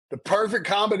The perfect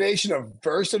combination of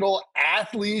versatile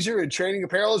athleisure and training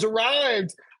apparel has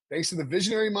arrived. Thanks to the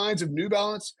visionary minds of New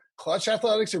Balance, Clutch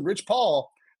Athletics, and Rich Paul,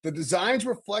 the designs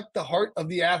reflect the heart of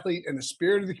the athlete and the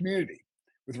spirit of the community.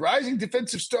 With rising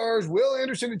defensive stars Will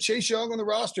Anderson and Chase Young on the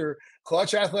roster,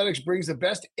 Clutch Athletics brings the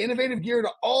best innovative gear to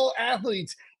all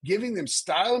athletes, giving them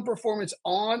style and performance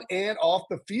on and off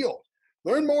the field.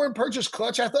 Learn more and purchase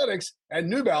Clutch Athletics at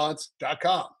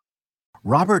newbalance.com.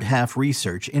 Robert Half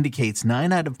research indicates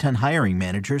 9 out of 10 hiring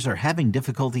managers are having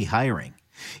difficulty hiring.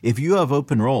 If you have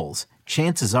open roles,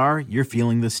 chances are you're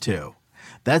feeling this too.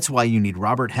 That's why you need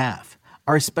Robert Half.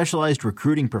 Our specialized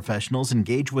recruiting professionals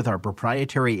engage with our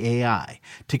proprietary AI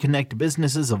to connect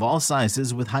businesses of all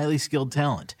sizes with highly skilled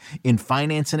talent in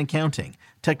finance and accounting,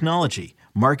 technology,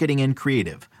 marketing and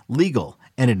creative, legal,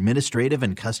 and administrative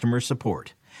and customer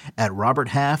support. At Robert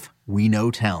Half, we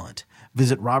know talent.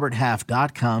 Visit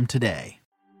roberthalf.com today.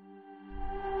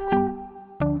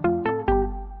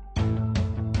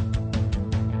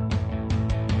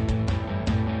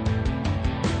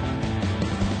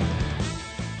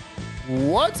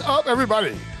 What's up,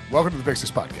 everybody? Welcome to the Pick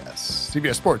Six Podcast,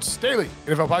 CBS Sports Daily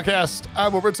NFL Podcast.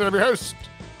 I'm Will Brinson, I'm your host.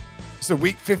 It's the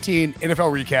Week 15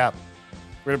 NFL recap.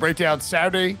 We're going to break down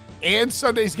Saturday and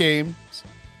Sunday's games.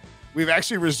 We've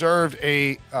actually reserved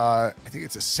I think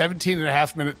it's a 17 and a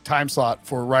half minute time slot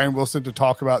for Ryan Wilson to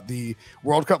talk about the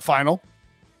World Cup final.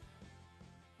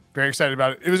 Very excited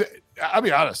about it. I'll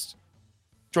be honest.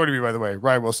 Joining me, by the way,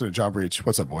 Ryan Wilson and John Breach.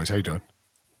 What's up, boys? How you doing?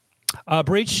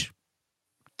 Breach,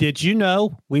 did you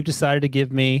know we've decided to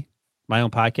give me my own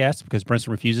podcast because Brinson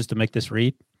refuses to make this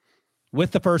read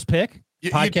with the first pick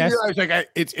podcast? You realize,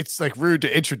 it's like rude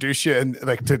to introduce you and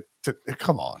like to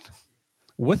come on.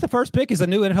 With the first pick is a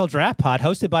new NFL draft pod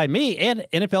hosted by me and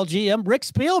NFL GM Rick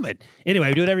Spielman. Anyway,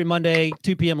 we do it every Monday,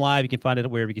 2 p.m. live. You can find it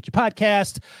wherever you get your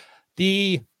podcast.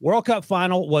 The World Cup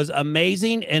final was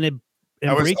amazing, and it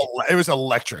was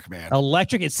electric, man.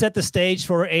 Electric. It set the stage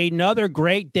for another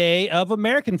great day of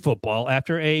American football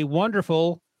after a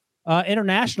wonderful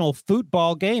international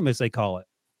football game, as they call it.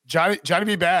 Johnny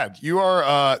B. Bad, you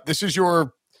are. This is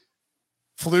your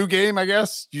flu game, I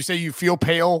guess. You say you feel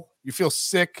pale, you feel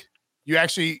sick. You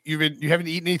haven't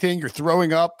eaten anything. You're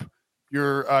throwing up.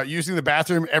 You're using the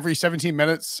bathroom every 17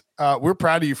 minutes. We're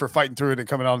proud of you for fighting through it and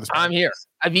coming on this. I'm here.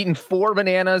 I've eaten 4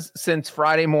 bananas since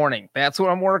Friday morning. That's what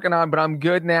I'm working on, but I'm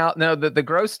good now. No, the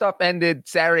gross stuff ended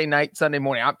Saturday night, Sunday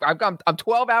morning. I'm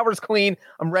 12 hours clean.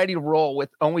 I'm ready to roll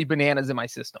with only bananas in my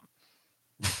system.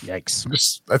 Yikes.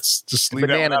 Let's just leave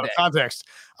that out of context.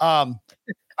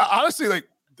 Honestly, like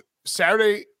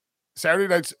Saturday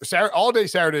nights, all day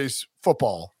Saturdays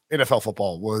football, NFL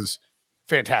football was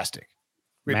fantastic.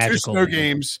 We had 2 snow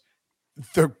games,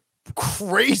 the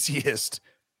craziest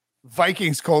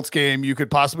Vikings-Colts game you could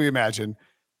possibly imagine.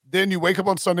 Then you wake up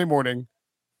on Sunday morning,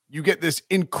 you get this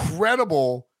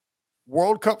incredible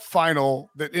World Cup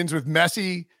final that ends with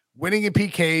Messi winning in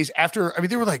PKs after,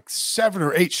 there were like 7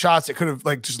 or 8 shots that could have,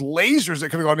 like, just lasers that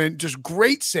could have gone in, just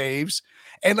great saves.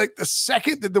 And like the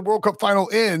second that the World Cup final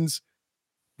ends,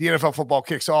 the NFL football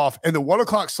kicks off, and the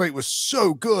 1:00 slate was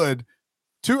so good.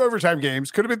 2 overtime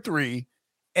games, could have been 3.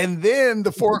 And then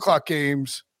the 4:00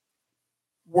 games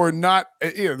were not,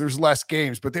 there's less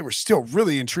games, but they were still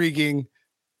really intriguing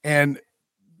and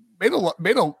made a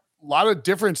lot of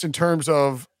difference in terms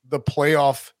of the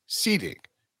playoff seeding.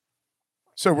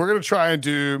 So we're going to try and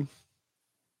do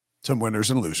some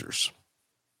winners and losers.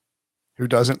 Who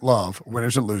doesn't love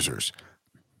winners and losers?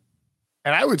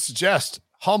 And I would suggest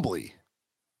humbly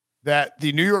that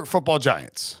the New York Football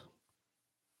Giants,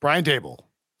 Brian Daboll,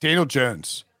 Daniel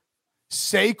Jones,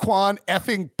 Saquon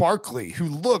effing Barkley, who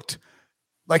looked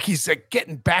like he's like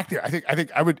getting back there. I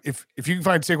think I would, if you can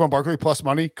find Saquon Barkley plus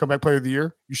money, comeback player of the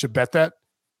year, you should bet that.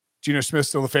 Geno Smith's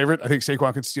still the favorite. I think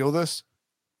Saquon could steal this.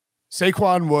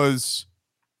 Saquon was,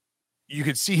 you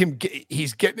could see him,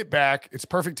 he's getting it back. It's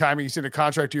perfect timing. He's in a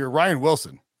contract year. Ryan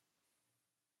Wilson.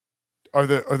 Are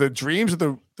the dreams of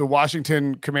the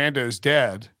Washington Commandos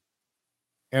dead?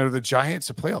 And are the Giants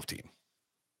a playoff team?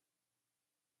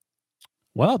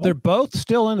 Well, they're both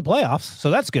still in the playoffs, so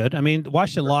that's good.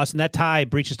 Washington lost, and that tie,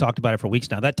 Breach has talked about it for weeks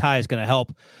now. That tie is going to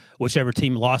help whichever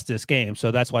team lost this game,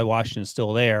 so that's why Washington's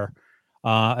still there,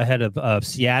 ahead of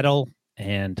Seattle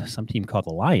and some team called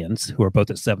the Lions, who are both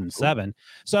at 7-7.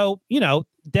 So,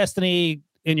 destiny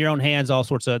in your own hands, all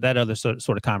sorts of that other sort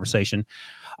of conversation.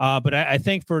 But I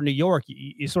think for New York,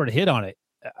 you sort of hit on it.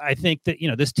 I think that,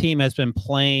 this team has been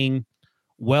playing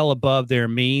well above their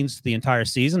means the entire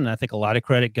season. And I think a lot of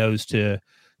credit goes to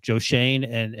Joe Schoen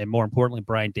and more importantly,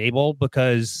 Brian Daboll,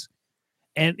 because,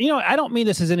 I don't mean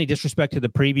this as any disrespect to the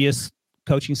previous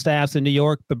coaching staffs in New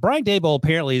York, but Brian Daboll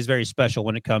apparently is very special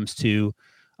when it comes to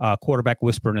quarterback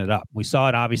whispering it up. We saw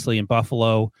it obviously in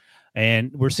Buffalo,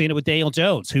 and we're seeing it with Daniel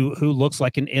Jones, who looks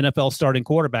like an NFL starting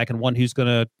quarterback and one who's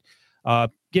going to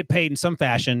get paid in some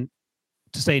fashion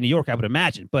to stay in New York, I would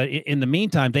imagine. But in the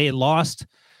meantime, they had lost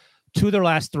 2 of their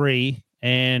last 3,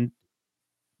 and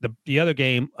the other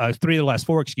game, 3 of the last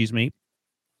 4, excuse me.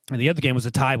 And the other game was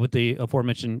a tie with the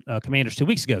aforementioned Commanders 2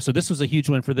 weeks ago. So this was a huge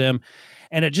win for them.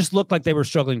 And it just looked like they were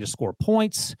struggling to score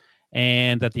points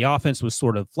and that the offense was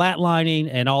sort of flatlining,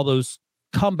 and all those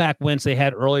comeback wins they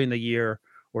had early in the year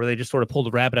where they just sort of pulled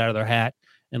a rabbit out of their hat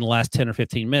in the last 10 or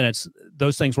 15 minutes.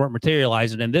 Those things weren't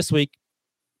materializing. And this week,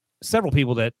 several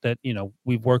people that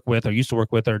we've worked with or used to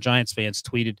work with, our Giants fans,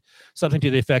 tweeted something to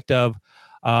the effect of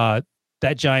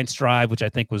that Giants drive, which I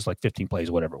think was like 15 plays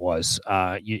or whatever it was,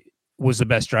 was the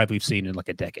best drive we've seen in like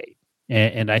a decade.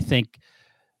 And I think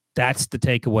that's the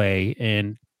takeaway.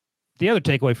 And the other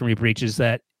takeaway for me, Breech, is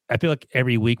that I feel like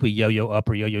every week we yo-yo up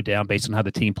or yo-yo down based on how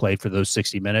the team played for those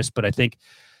 60 minutes. But I think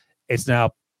it's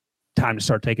now time to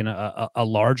start taking a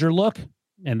larger look.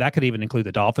 And that could even include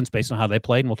the Dolphins based on how they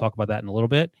played. And we'll talk about that in a little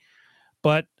bit.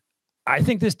 But I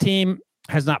think this team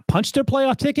has not punched their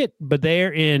playoff ticket, but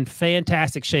they're in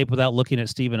fantastic shape without looking at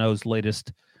Stephen O's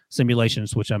latest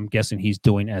simulations, which I'm guessing he's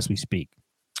doing as we speak.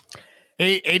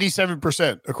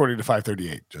 87% according to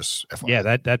 538. Just FYI.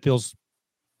 Yeah, that feels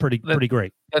pretty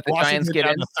great. That the Giants get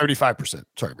down to 35%.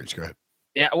 Sorry, Rich, go ahead.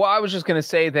 Yeah, well, I was just going to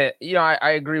say that,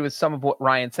 I agree with some of what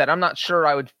Ryan said. I'm not sure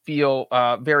I would feel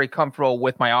very comfortable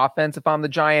with my offense if I'm the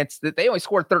Giants. That they only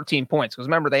scored 13 points because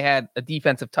remember they had a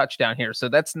defensive touchdown here, so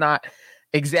that's not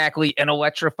exactly an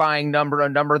electrifying number, a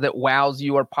number that wows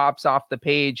you or pops off the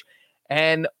page.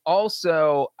 And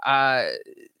also,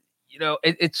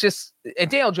 it's just, and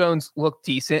Daniel Jones looked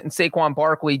decent, and Saquon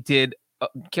Barkley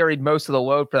carried most of the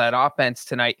load for that offense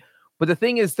tonight. But the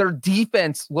thing is, their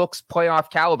defense looks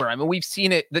playoff caliber. I mean, we've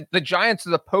seen it. The Giants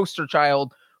are the poster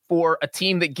child for a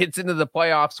team that gets into the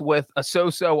playoffs with a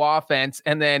so-so offense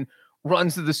and then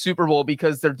runs to the Super Bowl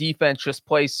because their defense just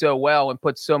plays so well and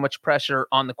puts so much pressure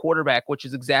on the quarterback, which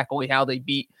is exactly how they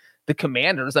beat the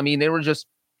Commanders. I mean, they were just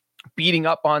beating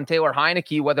up on Taylor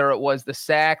Heineke, whether it was the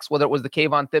sacks, whether it was the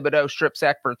Kayvon Thibodeau strip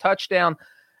sack for a touchdown.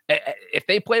 If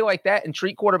they play like that and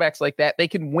treat quarterbacks like that, they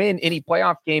can win any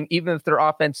playoff game, even if their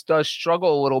offense does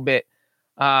struggle a little bit.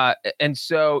 And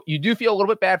so you do feel a little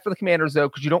bit bad for the Commanders, though,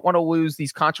 because you don't want to lose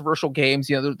these controversial games.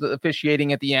 The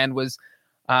officiating at the end was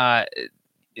don't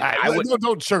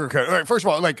sugarcoat. All right, first of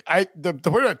all, the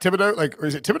point about Thibodeau, or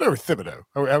is it Thibodeau or Thibodeau?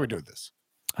 How are we doing this?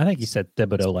 I think he said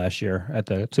Thibodeau last year at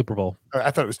the Super Bowl.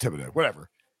 I thought it was Thibodeau. Whatever.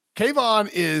 Kayvon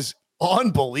is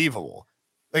unbelievable.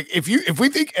 If we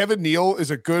think Evan Neal is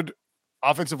a good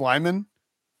offensive lineman,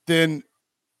 then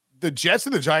the Jets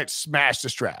and the Giants smashed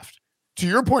this draft. To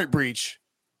your point, Breech,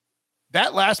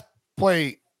 that last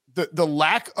play, the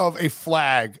lack of a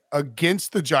flag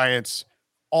against the Giants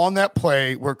on that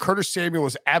play where Curtis Samuel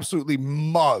was absolutely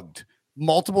mugged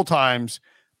multiple times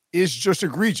is just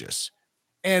egregious.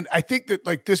 And I think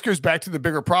that this goes back to the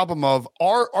bigger problem of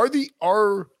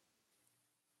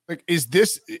is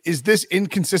this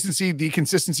inconsistency the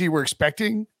consistency we're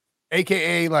expecting?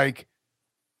 AKA,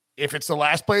 if it's the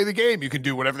last play of the game, you can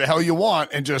do whatever the hell you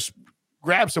want and just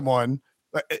grab someone.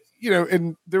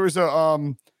 And there was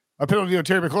a penalty on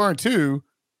Terry McLaurin too.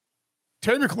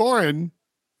 Terry McLaurin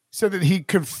said that he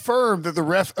confirmed that the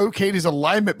ref okayed his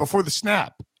alignment before the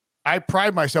snap. I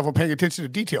pride myself on paying attention to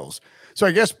details. So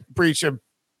I guess, Breech,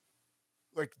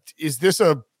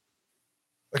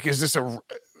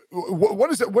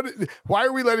 why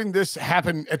are we letting this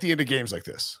happen at the end of games like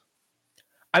this?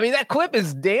 I mean, that clip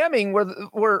is damning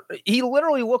where he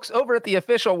literally looks over at the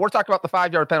official. We're talking about the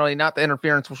 5-yard penalty, not the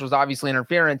interference, which was obviously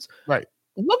interference. Right.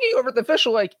 Looking over at the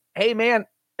official hey, man,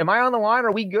 am I on the line?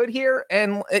 Are we good here?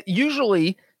 And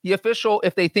usually the official,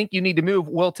 if they think you need to move,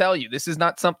 will tell you. This is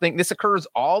not something, this occurs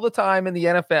all the time in the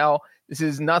NFL. This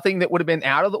is nothing that would have been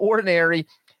out of the ordinary.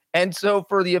 And so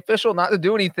for the official not to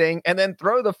do anything and then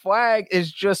throw the flag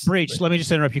is just... Breech, let me just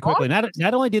interrupt you quickly.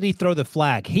 Not only did he throw the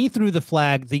flag, he threw the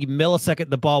flag the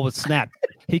millisecond the ball was snapped.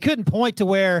 He couldn't point to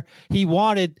where he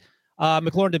wanted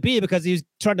McLaurin to be because he was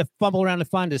trying to fumble around to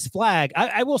find his flag.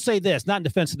 I will say this, not in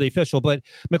defense of the official, but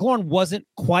McLaurin wasn't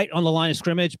quite on the line of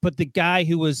scrimmage, but the guy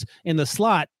who was in the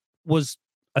slot was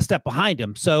a step behind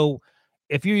him. So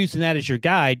if you're using that as your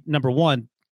guide, number one,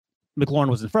 McLaurin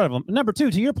was in front of him. Number two,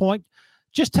 to your point,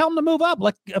 just tell them to move up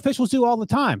like officials do all the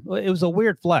time. It was a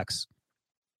weird flex.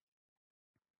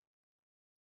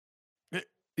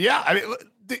 Yeah, I mean,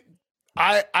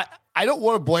 I don't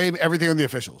want to blame everything on the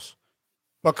officials.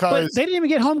 because they didn't even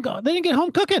get home. They didn't get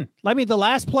home cooking. I mean, the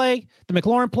last play, the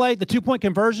McLaurin play, the 2-point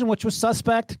conversion, which was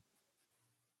suspect.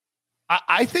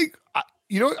 I think,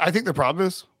 I think the problem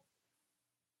is,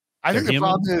 the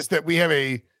problem is that we have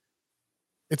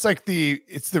it's like the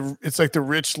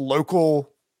rich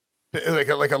local,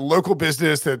 like a local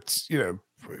business that's,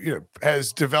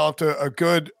 has developed a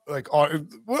good,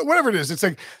 whatever it is. It's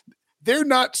like, they're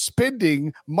not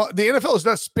spending, the NFL is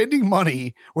not spending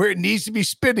money where it needs to be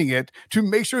spending it to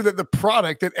make sure that the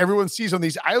product that everyone sees on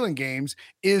these island games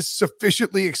is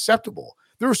sufficiently acceptable.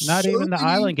 There's not even the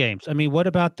island games. I mean, what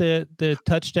about the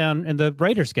touchdown in the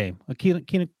Raiders game?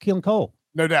 Keelan Cole.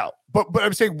 No doubt. But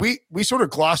I'm saying we sort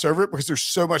of gloss over it because there's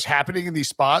so much happening in these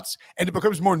spots and it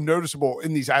becomes more noticeable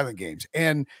in these island games.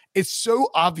 And it's so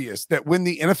obvious that when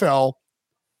the NFL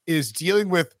is dealing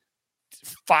with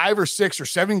 5 or 6 or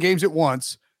 7 games at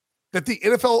once, that the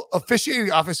NFL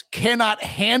officiating office cannot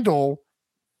handle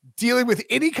dealing with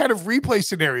any kind of replay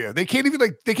scenario. They can't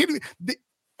even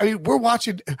we're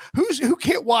watching who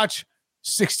can't watch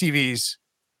 6 TVs?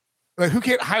 Like, who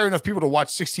can't hire enough people to watch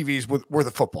 6 TVs worth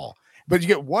of football? But you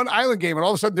get one island game and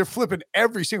all of a sudden they're flipping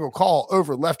every single call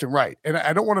over left and right. And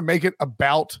I don't want to make it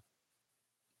about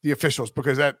the officials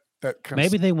because that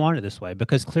maybe they want it this way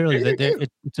because clearly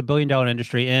it's a $1 billion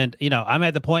industry. And, I'm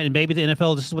at the point and maybe the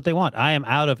NFL, this is what they want. I am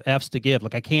out of F's to give.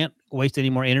 Like, I can't waste any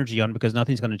more energy on it because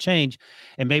nothing's going to change.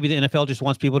 And maybe the NFL just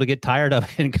wants people to get tired of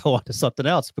it and go on to something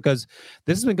else because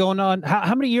this has been going on.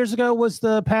 How many years ago was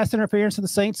the pass interference in the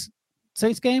Saints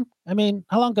game? I mean,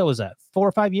 how long ago was that? 4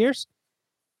 or 5 years?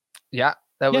 Yeah,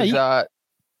 that was,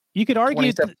 you could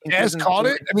argue Jazz called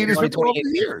it. I mean, it's been 12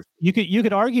 years. You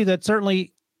could argue that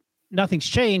certainly nothing's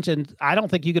changed, and I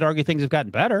don't think you could argue things have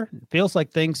gotten better. It feels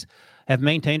like things have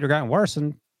maintained or gotten worse.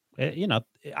 And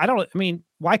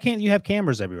why can't you have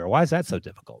cameras everywhere? Why is that so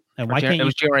difficult? And why can't it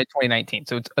was January 2019,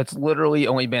 so it's literally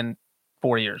only been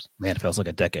 4 years. Man, it feels like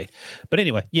a decade. But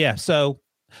anyway, yeah. So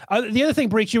the other thing,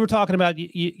 Breach, you were talking about,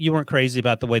 you weren't crazy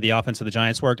about the way the offense of the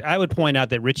Giants worked. I would point out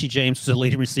that Richie James was the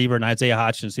leading receiver and Isaiah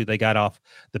Hodgins, who they got off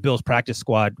the Bills practice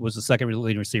squad, was the second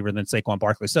leading receiver, and then Saquon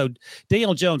Barkley. So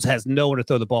Daniel Jones has no one to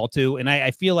throw the ball to. And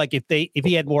I feel like if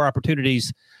he had more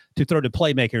opportunities to throw to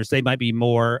playmakers, they might be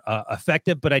more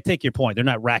effective. But I take your point. They're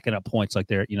not racking up points like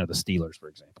they're, the Steelers, for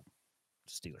example.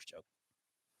 Steelers joke.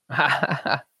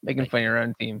 Making fun of your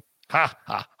own team. Ha,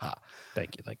 ha, ha.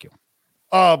 Thank you.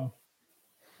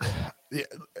 Yeah,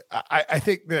 I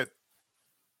think that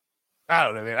I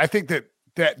don't know, man. I think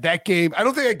that game, I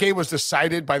don't think that game was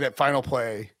decided by that final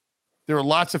play. There were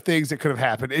lots of things that could have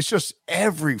happened. It's just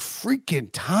every freaking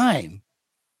time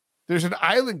there's an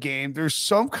island game, there's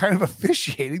some kind of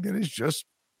officiating that is just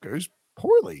goes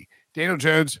poorly. Daniel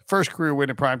Jones, first career win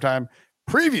in primetime,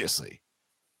 previously,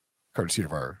 courtesy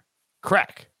of our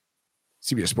crack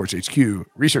CBS Sports HQ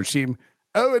research team,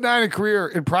 0-9 in career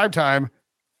in primetime.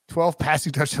 12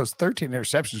 passing touchdowns, 13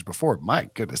 interceptions before. My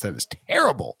goodness, that is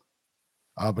terrible.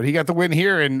 But he got the win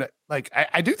here. And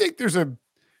I do think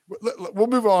we'll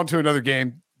move on to another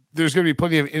game. There's going to be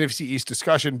plenty of NFC East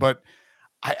discussion, but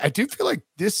I do feel like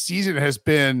this season has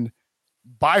been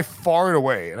by far and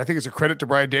away. And I think it's a credit to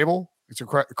Brian Daboll. It's a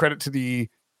credit to the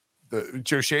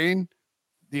Joe Schoen,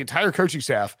 the entire coaching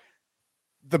staff,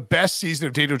 the best season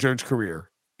of Daniel Jones'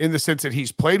 career in the sense that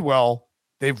he's played well.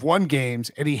 They've won games,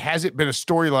 and he hasn't been a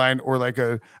storyline or like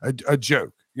a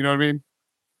joke. You know what I mean?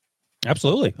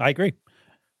 Absolutely, I agree.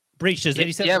 Breach is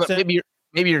 87%. Yeah, but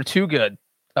maybe you're too good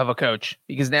of a coach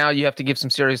because now you have to give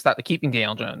some serious thought to keeping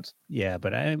Daniel Jones. Yeah,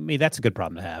 but I mean that's a good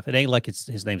problem to have. It ain't like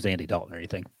his name's Andy Dalton or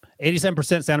anything.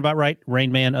 87% sound about right.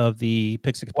 Rain Man of the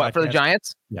Pick Six podcast. For the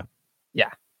Giants?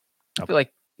 Yeah. I feel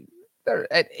like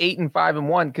they're at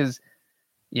 8-5-1 because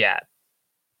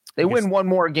they win one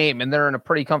more game and they're in a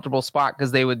pretty comfortable spot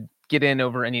because they would get in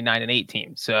over any 9-8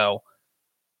 team. So,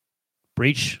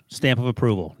 Breach, stamp of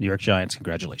approval. New York Giants,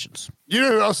 congratulations. You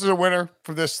know who else is a winner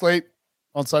from this slate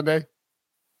on Sunday?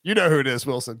 You know who it is,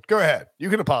 Wilson. Go ahead. You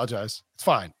can apologize. It's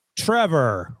fine.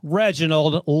 Trevor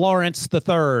Reginald Lawrence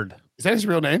III. Is that his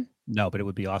real name? No, but it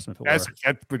would be awesome if it were.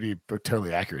 That would be a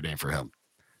totally accurate name for him.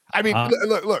 I mean,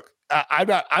 look. I'm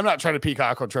not trying to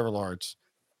peacock on Trevor Lawrence.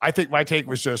 I think my take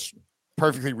was just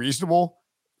perfectly reasonable.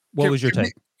 What was your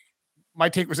take? My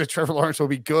take was that Trevor Lawrence will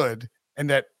be good, and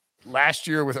that last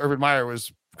year with Urban Meyer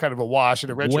was kind of a wash.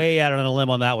 And way out on a limb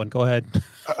on that one. Go ahead.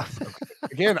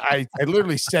 Again, I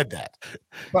literally said that,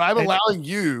 but I'm allowing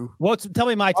you. Tell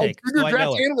me my take. Your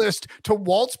draft analyst to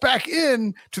waltz back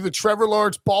in to the Trevor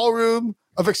Lawrence ballroom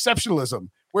of exceptionalism,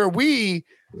 where we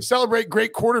celebrate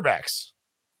great quarterbacks.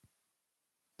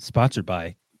 Sponsored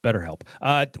by BetterHelp.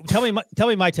 Tell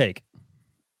me my take.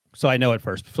 So I know it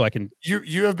first, so I can.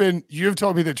 You have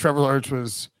told me that Trevor Lawrence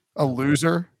was a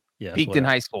loser. Yeah, peaked in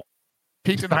high school.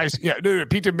 Peaked in high school. Yeah, no,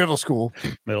 peaked in middle school.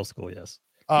 Middle school, yes.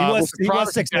 He was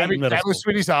 6 in middle school. Was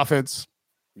Sweeney's offense.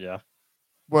 Yeah.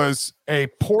 Was a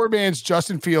poor man's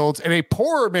Justin Fields and a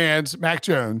poorer man's Mac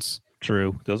Jones.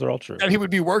 True. Those are all true. And he would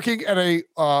be working at a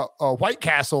White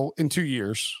Castle in 2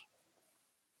 years.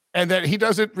 And that he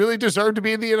doesn't really deserve to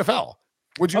be in the NFL.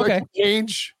 Would you like to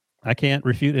change? I can't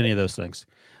refute any of those things.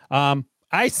 I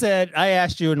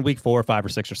asked you in week 4 or 5 or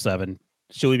 6 or 7,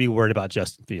 should we be worried about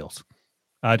Justin Fields?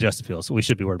 Justin Fields. We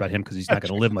should be worried about him because he's not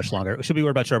going to live much longer. We should be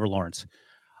worried about Trevor Lawrence.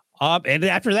 And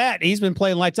after that, he's been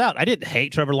playing lights out. I didn't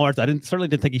hate Trevor Lawrence. I certainly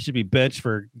didn't think he should be benched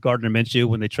for Gardner Minshew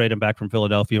when they trade him back from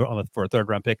Philadelphia for a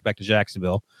 3rd-round pick back to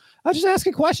Jacksonville. I was just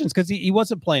asking questions because he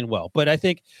wasn't playing well. But I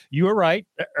think you were right.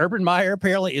 Urban Meyer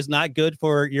apparently is not good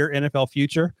for your NFL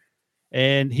future.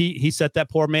 And he set that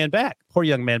poor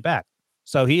young man back.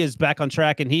 So he is back on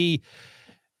track. And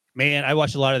I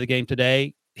watched a lot of the game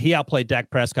today. He outplayed Dak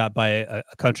Prescott by a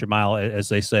country mile, as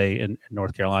they say in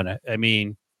North Carolina. I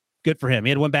mean, good for him. He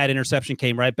had one bad interception,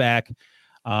 came right back,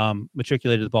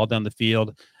 matriculated the ball down the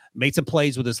field, made some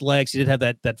plays with his legs. He did have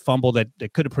that fumble that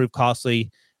could have proved costly,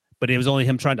 but it was only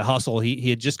him trying to hustle. He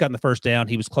had just gotten the first down.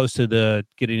 He was close to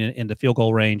getting into field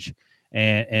goal range,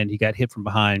 and he got hit from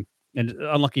behind. And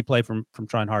unlucky play from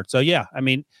trying hard. So, yeah, I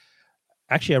mean,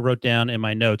 actually, I wrote down in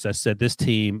my notes, I said this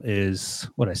team is,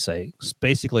 what I say,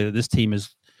 basically this team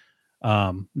is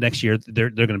next year, they're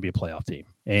going to be a playoff team.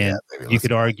 And you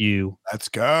could argue. Let's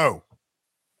go.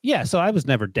 Yeah, so I was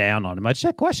never down on him. I just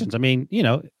had questions. I mean,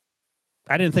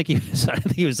 I didn't think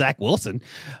he was Zach Wilson,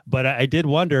 but I did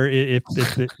wonder if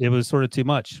it was sort of too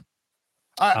much.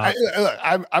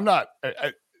 I'm not.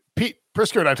 Pete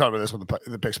Prisco and I talked about this on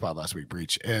the Pick Spot last week,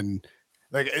 Breach, and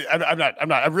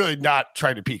I'm really not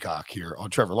trying to peacock here on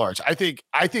Trevor Lawrence. I think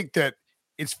that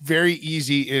it's very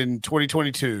easy in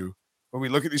 2022 when we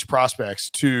look at these prospects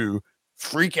to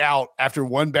freak out after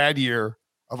one bad year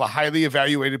of a highly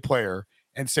evaluated player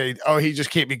and say, oh, he just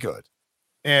can't be good.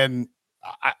 And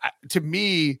to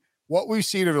me, what we've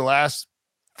seen over the last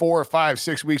 4 or 5,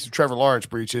 6 weeks of Trevor Lawrence,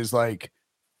 Breach, is like,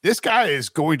 this guy is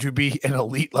going to be an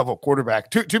elite level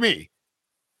quarterback to me.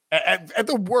 At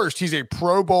the worst, he's a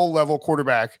Pro Bowl level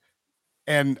quarterback.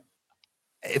 And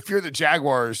if you're the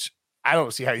Jaguars, I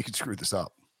don't see how you can screw this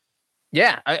up.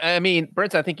 Yeah. I mean,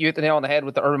 Brent, I think you hit the nail on the head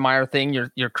with the Urban Meyer thing.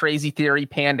 Your crazy theory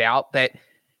panned out that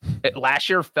last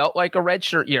year felt like a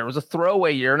redshirt year. It was a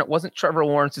throwaway year, and it wasn't Trevor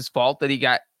Lawrence's fault that he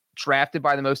got drafted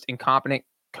by the most incompetent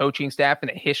coaching staff in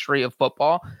the history of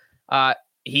football.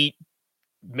 He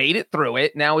made it through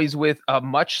it. Now he's with a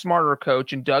much smarter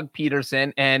coach in Doug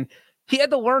Peterson, and he had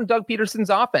to learn Doug Peterson's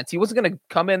offense. He wasn't going to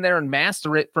come in there and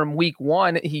master it from week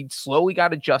 1. He slowly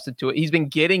got adjusted to it. He's been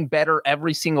getting better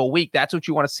every single week. That's what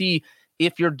you want to see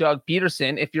if you're Doug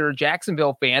Peterson, if you're a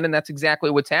Jacksonville fan, and that's exactly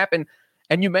what's happened.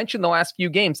 And you mentioned the last few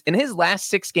games. In his last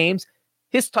 6 games,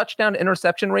 his touchdown to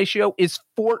interception ratio is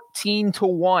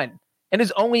 14-1. And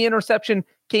his only interception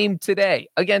came today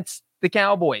against the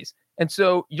Cowboys. And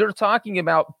so you're talking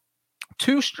about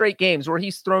 2 straight games where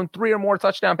he's thrown 3 or more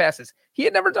touchdown passes. He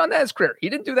had never done that in his career. He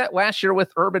didn't do that last year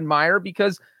with Urban Meyer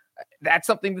because that's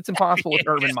something that's impossible with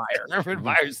Urban Meyer. Urban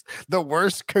Meyer's the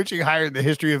worst coaching hire in the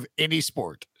history of any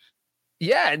sport.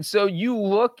 Yeah, and so you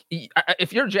look,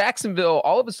 if you're Jacksonville,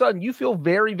 all of a sudden you feel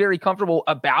very, very comfortable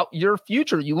about your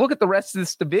future. You look at the rest of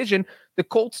this division, the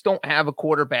Colts don't have a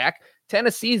quarterback.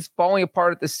 Tennessee's falling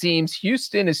apart at the seams.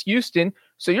 Houston is Houston.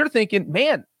 So you're thinking,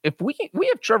 man, if we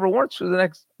have Trevor Lawrence for the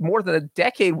next more than a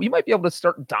decade, we might be able to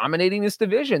start dominating this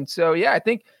division. So, yeah, I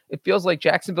think it feels like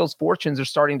Jacksonville's fortunes are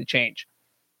starting to change.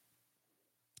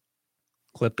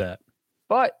 Clip that.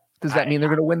 But does that mean they're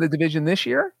going to win the division this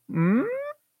year?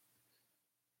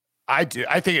 I do.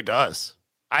 I think it does.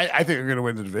 I think they're going to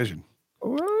win the division.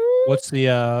 What's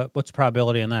the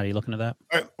probability on that? Are you looking at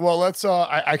that? Well, let's.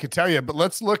 I could tell you, but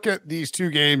let's look at these 2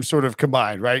 games sort of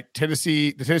combined, right?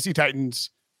 The Tennessee Titans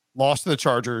lost to the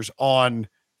Chargers and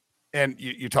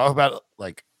you talk about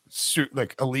like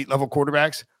elite level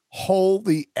quarterbacks.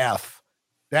 Holy F,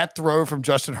 that throw from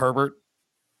Justin Herbert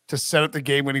to set up the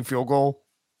game winning field goal.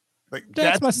 Like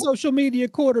that's my social media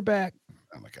quarterback.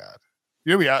 Oh my God.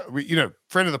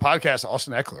 Friend of the podcast,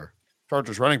 Austin Eckler,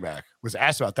 Chargers running back, was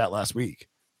asked about that last week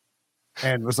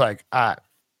and was like, I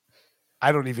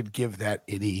don't even give that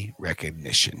any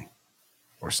recognition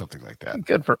or something like that.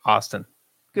 Good for Austin.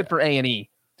 Good for A&E.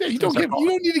 Yeah, you don't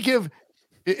need to give,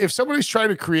 if somebody's trying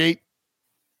to create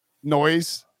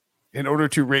noise in order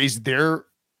to raise their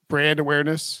brand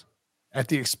awareness at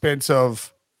the expense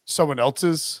of someone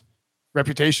else's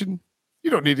reputation,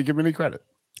 you don't need to give them any credit.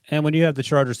 And when you have the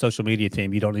Chargers social media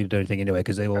team, you don't need to do anything anyway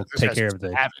because they will take care of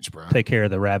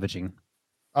the ravaging.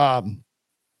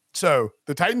 So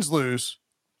the Titans lose.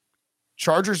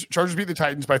 Chargers beat the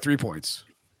Titans by 3 points.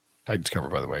 Titans cover,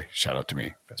 by the way. Shout out to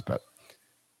me. Best bet.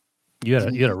 You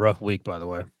had a rough week, by the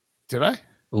way. Did I?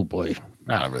 Oh boy.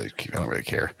 I don't really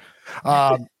care.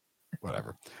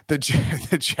 Whatever. The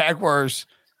Jaguars.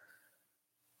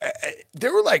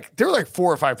 There were like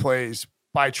 4 or 5 plays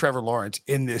by Trevor Lawrence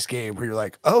in this game where you're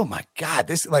like, oh my God,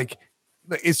 this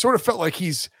it sort of felt like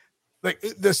he's like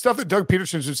the stuff that Doug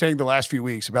Peterson's been saying the last few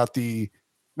weeks about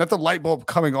not the light bulb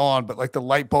coming on, but like the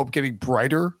light bulb getting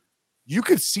brighter. You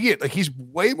could see it. Like he's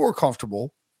way more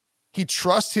comfortable. He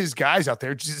trusts his guys out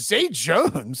there. Zay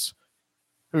Jones,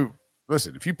 who,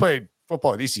 listen, if you played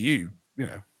football at ECU,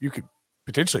 you could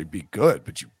potentially be good,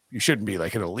 but you shouldn't be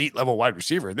like an elite level wide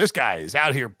receiver. And this guy is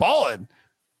out here balling.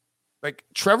 Like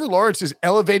Trevor Lawrence is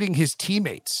elevating his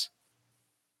teammates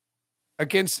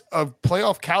against a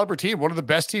playoff caliber team, one of the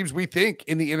best teams we think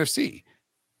in the NFC.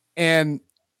 And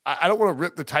I don't want to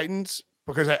rip the Titans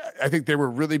because I think they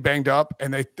were really banged up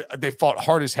and they fought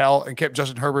hard as hell and kept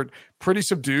Justin Herbert pretty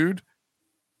subdued.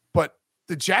 But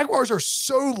the Jaguars are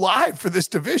so live for this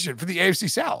division, for the AFC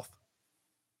South.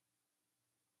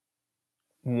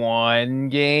 1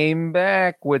 game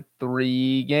back with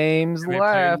 3 games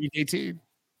left. 18.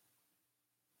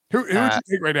 Who would you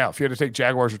take right now if you had to take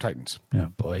Jaguars or Titans? Oh,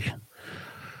 boy.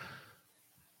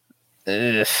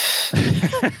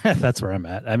 That's where I'm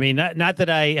at. I mean, not that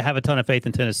I have a ton of faith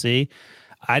in Tennessee.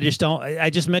 I just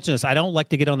mentioned this. I don't like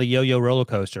to get on the yo-yo roller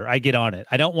coaster. I get on it.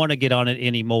 I don't want to get on it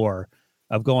anymore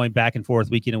of going back and forth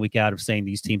week in and week out of saying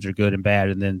these teams are good and bad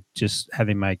and then just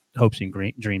having my hopes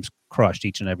and dreams crushed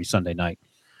each and every Sunday night.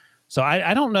 So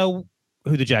I don't know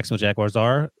who the Jacksonville Jaguars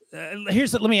are.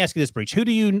 Let me ask you this, Breach. Who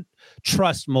do you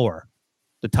trust more,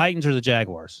 the Titans or the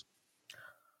Jaguars?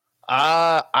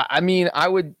 I mean, I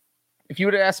would, if you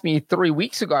would have asked me 3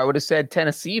 weeks ago, I would have said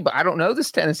Tennessee, but I don't know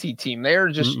this Tennessee team. They're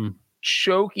just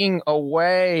choking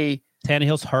away.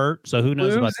 Tannehill's hurt, so who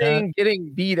knows about that?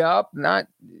 Getting beat up, not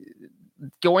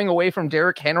going away from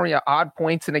Derrick Henry at odd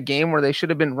points in a game where they should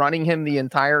have been running him the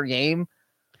entire game.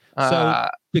 So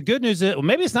the good news is, well,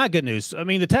 maybe it's not good news. I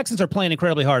mean, the Texans are playing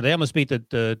incredibly hard. They almost beat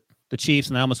the Chiefs,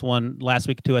 and they almost won last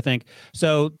week too, I think.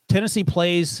 So Tennessee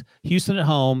plays Houston at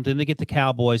home, then they get the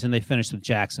Cowboys, and they finish with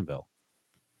Jacksonville.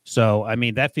 So I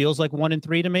mean, that feels like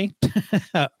 1-3 to me.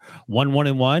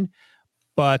 1-1.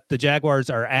 But the Jaguars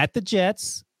are at the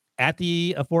Jets, at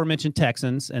the aforementioned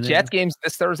Texans, and Jets game's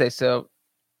this Thursday, so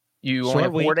you only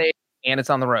have 4 days, and it's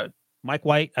on the road. Mike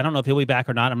White, I don't know if he'll be back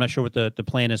or not. I'm not sure what the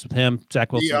plan is with him.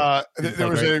 Zach Wilson. There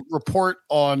was a report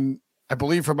on, I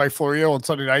believe, from Mike Florio on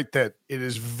Sunday night that it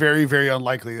is very, very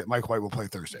unlikely that Mike White will play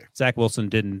Thursday. Zach Wilson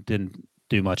didn't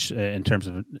do much in terms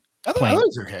of playing. I thought he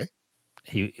was okay.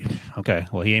 Okay.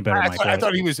 Well, he ain't better than Mike White.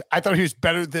 I thought he was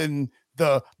better than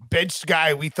the benched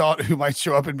guy we thought who might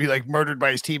show up and be like murdered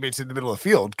by his teammates in the middle of the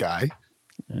field guy.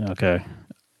 Okay.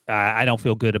 I don't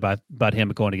feel good about him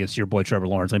going against your boy Trevor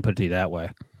Lawrence. Let me put it to you that way.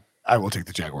 I will take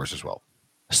the Jaguars as well.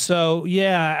 So,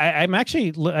 yeah, I'm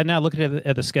actually now looking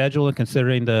at the schedule and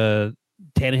considering the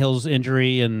Tannehill's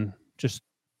injury and just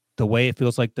the way it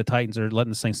feels like the Titans are letting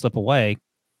this thing slip away.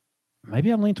 Maybe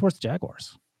I'm leaning towards the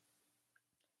Jaguars.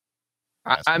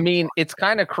 I mean, it's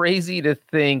kind of crazy to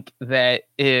think that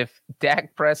if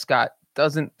Dak Prescott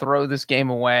doesn't throw this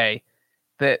game away,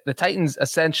 that the Titans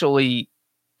essentially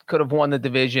could have won the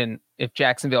division if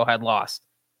Jacksonville had lost.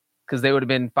 Because they would have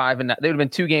been 5-9. They would have been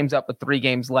 2 games up with 3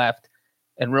 games left,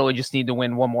 and really just need to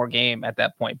win 1 more game at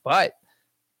that point. But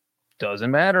doesn't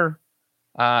matter.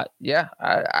 I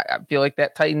feel like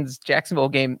that Titans Jacksonville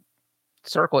game,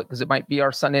 circle it because it might be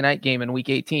our Sunday night game in Week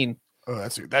 18. Oh,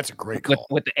 that's a great call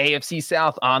with the AFC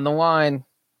South on the line.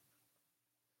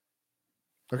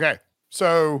 Okay,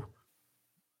 so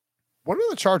what are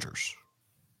the Chargers?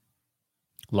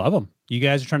 Love them. You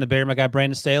guys are trying to bury my guy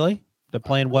Brandon Staley. They're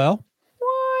playing well.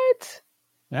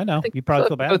 I know. You probably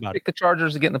feel bad about it. The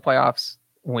Chargers are getting the playoffs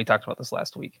when we talked about this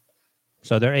last week.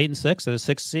 So they're 8-6. They're the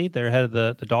 6th seed. They're ahead of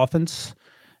the Dolphins.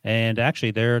 And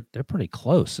actually, they're pretty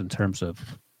close in terms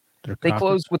of their They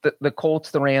closed with the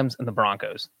Colts, the Rams, and the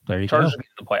Broncos. There you Chargers go. are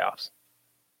getting the playoffs.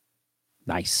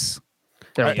 Nice.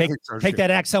 Take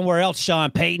that act somewhere else,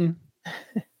 Sean Payton.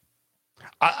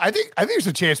 I think there's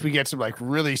a chance we get some like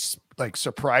really like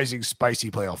surprising, spicy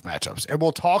playoff matchups. And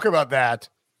we'll talk about that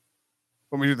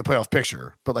when we do the playoff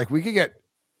picture, but like we could get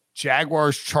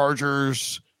Jaguars,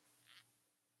 Chargers,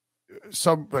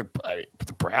 some like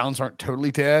the Browns aren't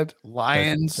totally dead,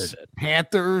 Lions,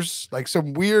 Panthers, like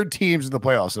some weird teams in the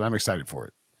playoffs, and I'm excited for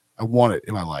it. I want it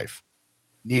in my life,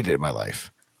 need it in my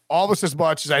life. almost as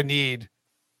much as I need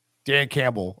Dan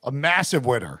Campbell, a massive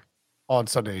winner on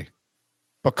Sunday,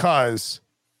 because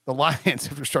the Lions,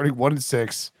 after starting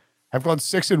 1-6, have gone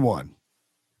 6-1.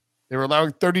 They were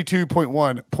allowing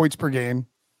 32.1 points per game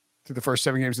through the first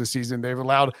 7 games of the season. They've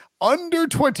allowed under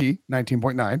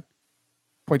 19.9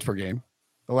 points per game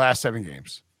the last 7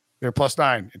 games. They're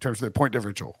 +9 in terms of their point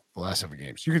differential the last 7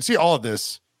 games. You can see all of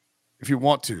this if you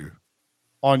want to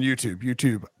on YouTube,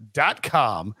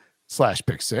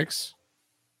 youtube.com/pick6.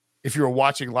 If you're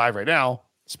watching live right now,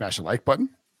 smash the like button.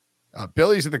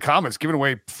 Billy's in the comments giving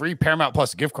away free Paramount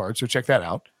Plus gift cards, so check that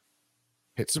out.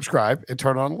 Hit subscribe and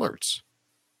turn on alerts.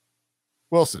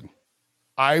 Wilson,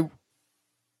 I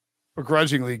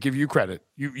begrudgingly give you credit.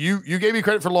 You gave me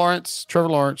credit for Lawrence, Trevor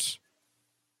Lawrence.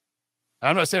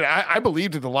 I'm not saying I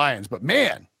believed in the Lions, but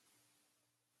man,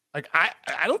 like I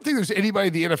don't think there's anybody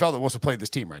in the NFL that wants to play this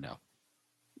team right now.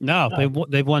 No,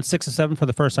 they've won 6 or 7 for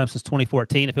the first time since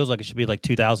 2014. It feels like it should be like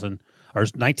 2000 or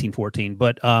 1914.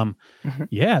 But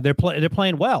yeah, they're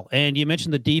playing well. And you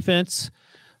mentioned the defense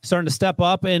starting to step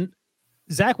up. And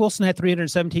Zach Wilson had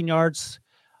 317 yards,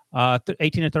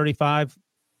 18 and 35.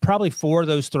 Probably 4 of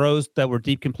those throws that were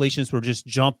deep completions were just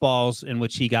jump balls in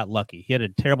which he got lucky. He had a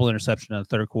terrible interception in the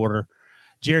third quarter.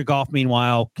 Jared Goff,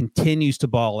 meanwhile, continues to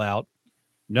ball out.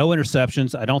 No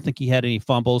interceptions. I don't think he had any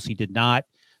fumbles. He did not.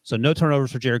 So no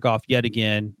turnovers for Jared Goff yet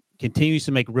again. Continues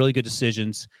to make really good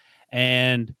decisions.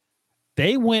 And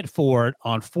they went for it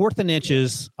on 4th and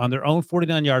inches on their own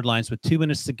 49-yard lines with 2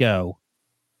 minutes to go.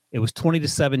 It was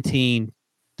 20-17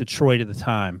 Detroit at the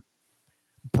time.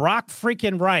 Brock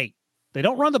freaking Wright. They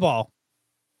don't run the ball.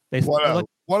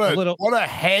 What a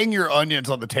hang your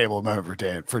onions on the table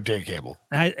moment for Dan Campbell.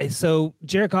 So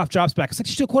Jared Goff drops back. It's like,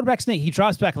 still quarterback sneak. He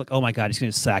drops back like, oh my God, he's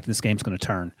going to sack and this game's going to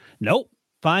turn. Nope.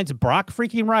 Finds Brock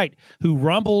freaking Wright, who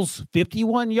rumbles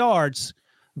 51 yards,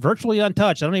 virtually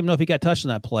untouched. I don't even know if he got touched on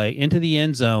that play, into the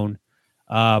end zone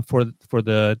for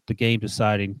the game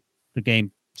deciding, the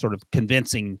game sort of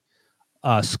convincing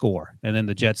score. And then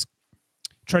the Jets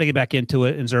try to get back into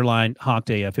it, and Zerline honked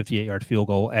a 58-yard field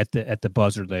goal at the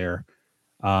buzzer there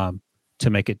to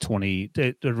make it to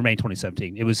remain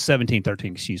 2017. It was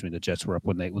 17-13, excuse me. The Jets were up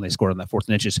when they scored on that 4th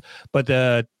and inches. But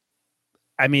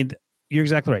I mean, you're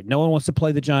exactly right. No one wants to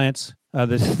play the Giants,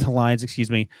 the Lions,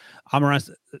 excuse me.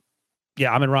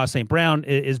 Amon-Ra St. Brown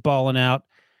is balling out.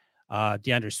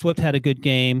 DeAndre Swift had a good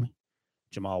game.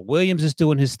 Jamal Williams is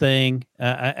doing his thing.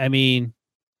 I mean,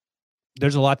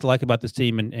 there's a lot to like about this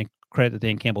team, and credit to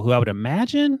Dan Campbell, who I would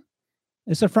imagine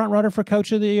is a front runner for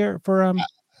Coach of the Year.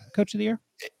 Coach of the Year.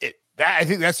 I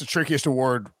think that's the trickiest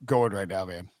award going right now,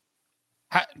 man.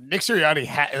 Nick Sirianni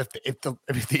if the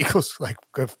Eagles like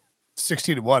go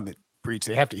 16-1,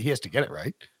 he has to get it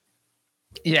right.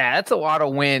 Yeah, that's a lot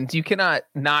of wins. You cannot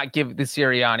not give it to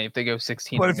Sirianni if they go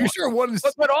 16. But if you start one,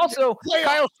 but also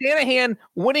Kyle Shanahan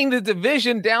winning the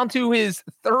division down to his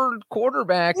 3rd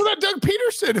quarterback. What about Doug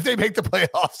Peterson if they make the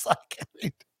playoffs?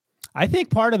 I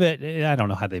think part of it, I don't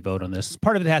know how they vote on this.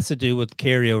 Part of it has to do with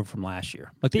carryover from last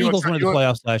year. Like the Eagles won the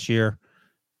playoffs last year.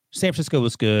 San Francisco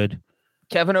was good.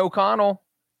 Kevin O'Connell.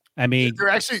 I mean, they're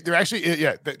actually,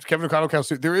 Kevin O'Connell counts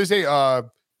too. There is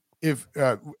if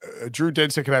Drew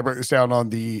Densick and I broke this down on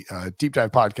the Deep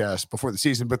Dive podcast before the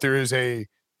season, but there is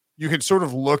you can sort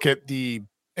of look at and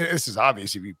this is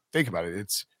obvious if you think about it,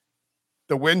 it's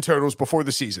the win totals before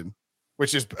the season,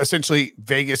 which is essentially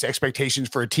Vegas expectations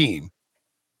for a team.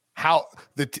 How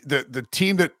the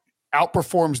team that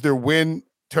outperforms their win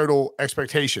total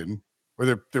expectation or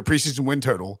their preseason win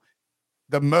total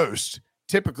the most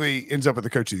typically ends up with the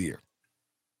Coach of the Year.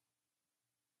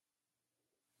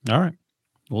 All right.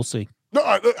 We'll see.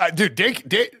 No, dude,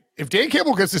 if Dan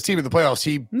Campbell gets this team in the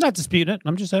playoffs, I'm not disputing it.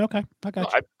 I'm just saying, okay, I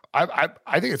got you.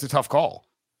 I think it's a tough call.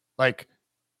 Like,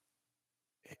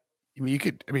 all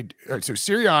right, so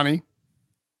Sirianni.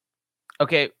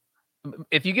 Okay,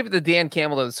 if you give it to Dan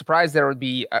Campbell, the surprise there would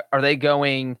be: are they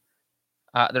going?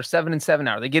 They're 7-7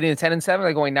 now. Are they getting a 10-7? Or are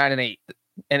they going 9-8?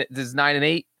 And it is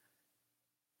 9-8.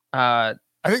 I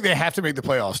think they have to make the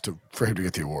playoffs for him to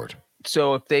get the award.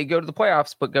 So if they go to the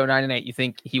playoffs but go 9-8, you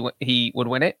think he would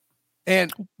win it?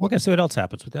 And we're gonna see what else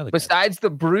happens with the other besides guys.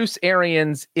 The Bruce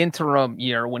Arians interim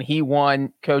year when he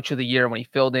won Coach of the Year when he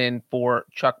filled in for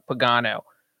Chuck Pagano.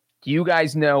 Do you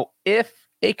guys know if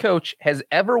a coach has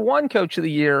ever won Coach of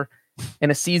the Year in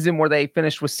a season where they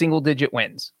finished with single-digit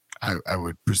wins? I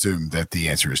would presume that the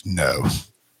answer is no.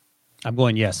 I'm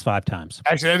going yes 5 times.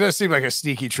 Actually, that does seem like a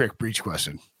sneaky trick breach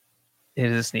question. It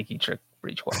is a sneaky trick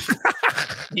breach question.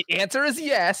 The answer is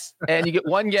yes, and you get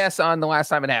 1 guess on the last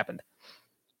time it happened.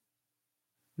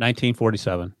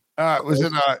 1947.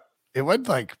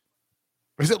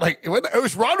 Was Was it like it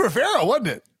was Ron Rivera, wasn't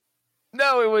it?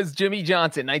 No, it was Jimmy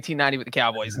Johnson, 1990 with the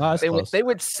Cowboys. Oh, they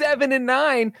went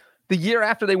 7-9 the year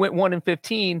after they went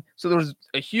 1-15. So there was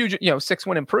a huge,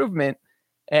 6-win improvement.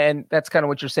 And that's kind of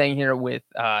what you're saying here with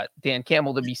Dan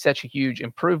Campbell, to be such a huge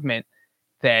improvement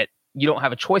that you don't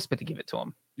have a choice but to give it to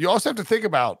him. You also have to think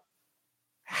about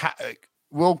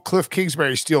will Cliff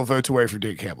Kingsbury steal votes away from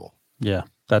Dan Campbell? Yeah,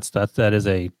 that is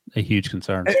a huge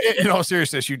concern. In all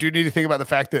seriousness, you do need to think about the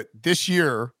fact that this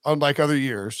year, unlike other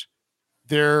years,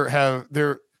 they're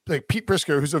like Pete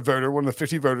Prisco, who's a voter, one of the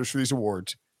 50 voters for these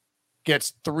awards,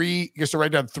 gets to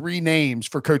write down 3 names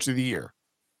for Coach of the Year.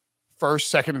 First,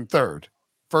 second, and third.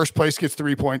 First place gets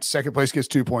 3 points, second place gets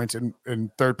 2 points,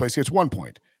 and third place gets 1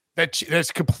 point.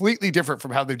 That's completely different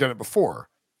from how they've done it before.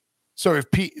 So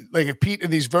if Pete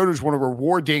and these voters want to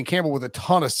reward Dan Campbell with a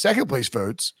ton of second place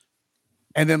votes,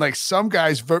 and then like some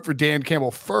guys vote for Dan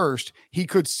Campbell first, he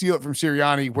could steal it from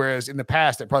Sirianni, whereas in the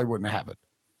past that probably wouldn't have happened.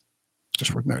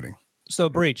 Just worth noting. So,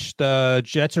 Breach, the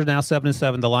Jets are now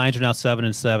 7-7. The Lions are now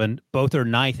 7-7. Both are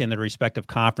 9th in their respective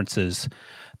conferences.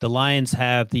 The Lions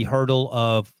have the hurdle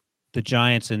of the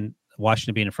Giants and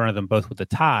Washington being in front of them, both with a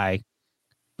tie.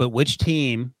 But which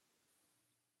team,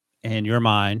 in your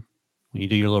mind, when you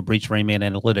do your little Breach Rain Man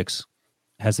analytics,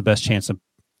 has the best chance of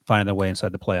finding their way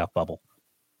inside the playoff bubble?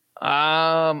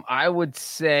 I would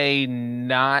say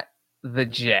not the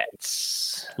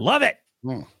Jets. Love it.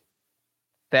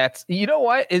 That's, you know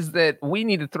what, is that we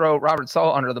need to throw Robert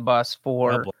Saleh under the bus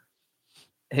for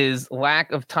his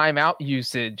lack of timeout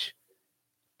usage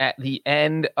at the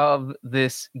end of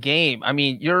this game. I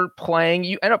mean, you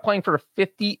end up playing for a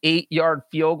 58-yard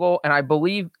field goal, and I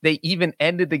believe they even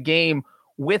ended the game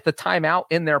with a timeout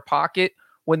in their pocket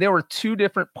when there were 2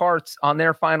 different parts on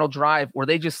their final drive where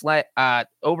they just let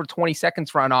over 20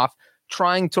 seconds run off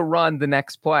trying to run the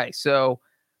next play. So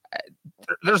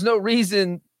there's no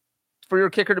reason for your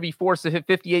kicker to be forced to hit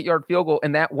 58-yard field goal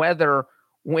in that weather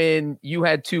when you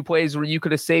had 2 plays where you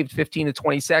could have saved 15 to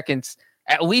 20 seconds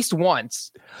at least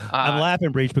once. I'm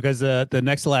laughing, Breach, because the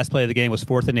next to last play of the game was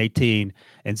 4th and 18,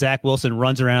 and Zach Wilson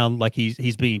runs around like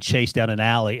he's being chased down an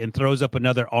alley and throws up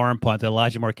another arm punt that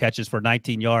Elijah Moore catches for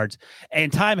 19 yards.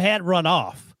 And time had run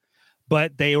off,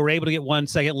 but they were able to get 1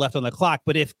 second left on the clock.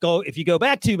 But if you go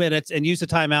back 2 minutes and use the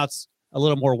timeouts a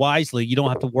little more wisely, you don't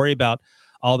have to worry about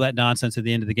all that nonsense at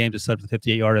the end of the game to set up the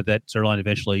 58-yarder that Zerline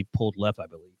eventually pulled left, I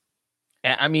believe.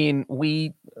 I mean,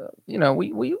 we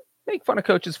make fun of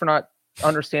coaches for not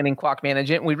understanding clock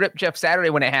management. We ripped Jeff Saturday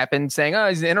when it happened, saying, "Oh,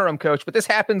 he's an interim coach," but this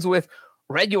happens with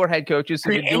regular head coaches.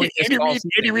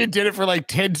 Andy Reid did it for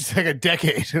like a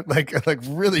decade, like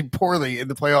really poorly in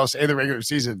the playoffs and the regular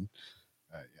season.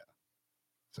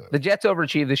 So the Jets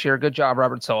overachieved this year. Good job,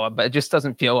 Robert Saleh, but it just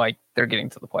doesn't feel like they're getting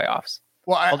to the playoffs.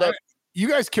 Well, you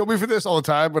guys kill me for this all the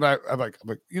time, but I'm like,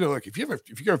 look, if you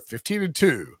go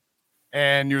 15-2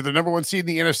 and you're the number 1 seed in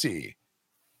the NFC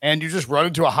and you just run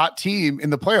into a hot team in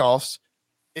the playoffs,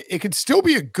 it could still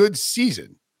be a good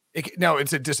season. Now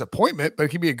it's a disappointment, but it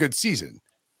can be a good season.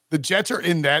 The Jets are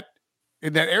in that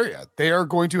area. They are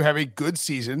going to have a good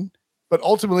season, but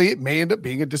ultimately it may end up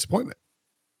being a disappointment.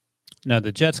 No,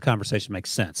 the Jets conversation makes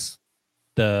sense.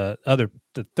 The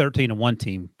 13-1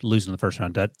 team losing the first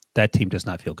round, that team does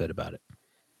not feel good about it.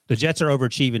 The Jets are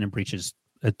overachieving in Breach's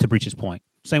to Breach's point.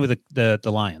 Same with the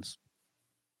Lions.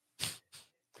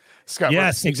 Scott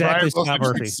yes, Murphy. exactly. Scott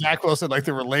Murphy. Zach Wilson, like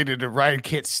they're related to Ryan,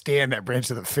 can't stand that branch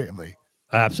of the family.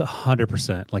 Absolutely,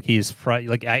 100%. Like he's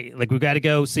we got to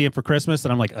go see him for Christmas,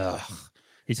 and I'm like, ugh.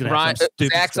 He's gonna have some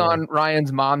stupid Zach's story. on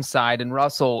Ryan's mom's side, and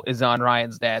Russell is on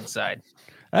Ryan's dad's side.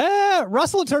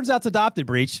 Russell, it turns out, is adopted,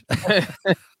 Breach.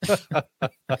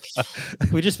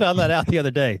 We just found that out the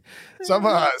other day.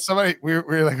 Somebody we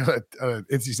were like on an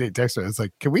NC State text. It's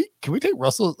like, can we take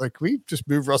Russell? Like, can we just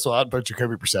move Russell out and put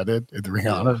Jacoby Brissett in the Ring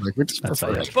of Honor? Like, we just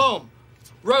prefer it. Boom,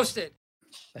 roasted.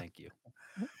 Thank you.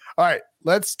 All right,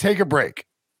 let's take a break,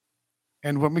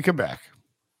 and when we come back,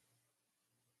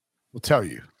 we'll tell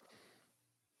you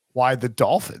why the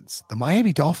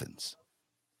Miami Dolphins,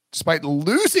 despite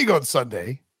losing on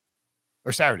Saturday,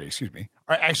 are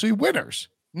actually winners.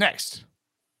 Next.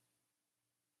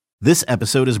 This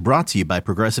episode is brought to you by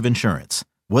Progressive Insurance.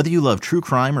 Whether you love true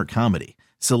crime or comedy,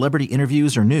 celebrity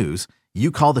interviews or news,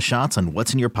 you call the shots on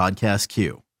what's in your podcast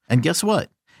queue. And guess what?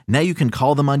 Now you can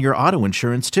call them on your auto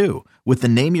insurance too with the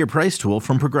Name Your Price tool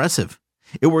from Progressive.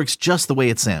 It works just the way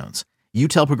it sounds. You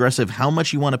tell Progressive how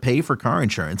much you want to pay for car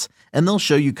insurance, and they'll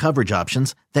show you coverage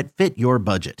options that fit your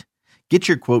budget. Get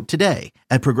your quote today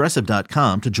at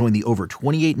Progressive.com to join the over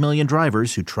 28 million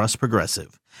drivers who trust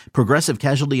Progressive. Progressive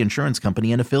Casualty Insurance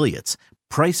Company and Affiliates.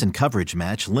 Price and coverage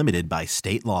match limited by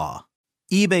state law.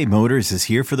 eBay Motors is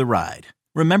here for the ride.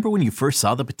 Remember when you first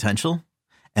saw the potential?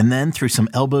 And then through some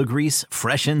elbow grease,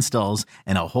 fresh installs,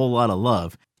 and a whole lot of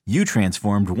love, you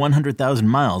transformed 100,000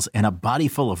 miles and a body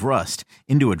full of rust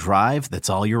into a drive that's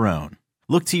all your own.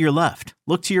 Look to your left.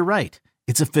 Look to your right.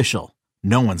 It's official.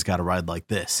 No one's got a ride like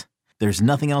this. There's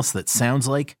nothing else that sounds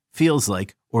like, feels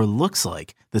like, or looks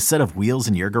like the set of wheels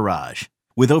in your garage.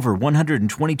 With over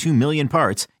 122 million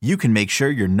parts, you can make sure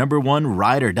your number one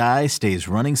ride or die stays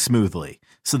running smoothly.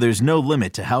 So there's no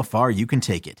limit to how far you can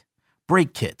take it.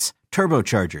 Brake kits,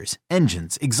 turbochargers,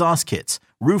 engines, exhaust kits,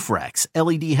 roof racks,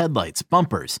 LED headlights,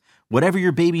 bumpers, whatever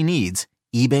your baby needs,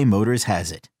 eBay Motors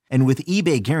has it. And with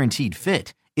eBay Guaranteed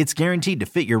Fit, it's guaranteed to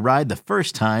fit your ride the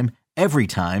first time, every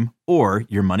time, or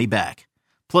your money back.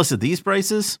 Plus at these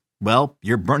prices, well,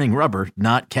 you're burning rubber,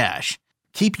 not cash.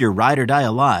 Keep your ride or die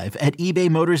alive at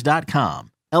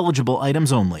ebaymotors.com. Eligible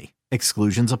items only.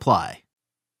 Exclusions apply.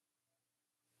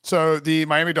 So the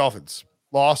Miami Dolphins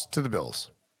lost to the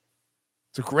Bills.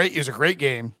 It was a great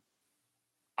game.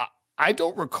 I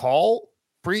don't recall,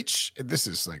 Breach, and this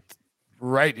is like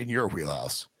right in your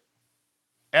wheelhouse,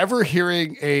 ever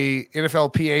hearing a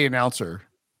NFL PA announcer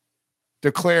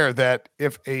declare that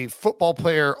if a football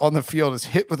player on the field is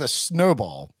hit with a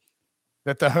snowball,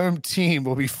 that the home team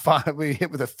will be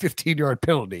hit with a 15-yard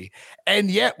penalty. And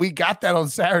yet we got that on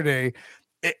Saturday.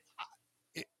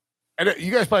 And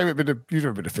you guys probably you've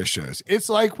never been to fish shows. It's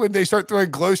like when they start throwing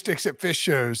glow sticks at fish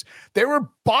shows. They were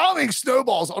bombing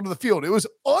snowballs onto the field. It was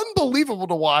unbelievable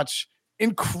to watch.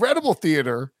 Incredible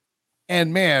theater.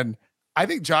 And man, I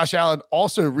think Josh Allen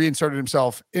also reinserted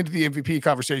himself into the MVP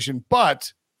conversation,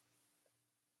 but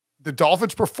the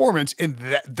Dolphins' performance in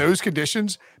those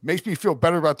conditions makes me feel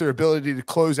better about their ability to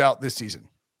close out this season.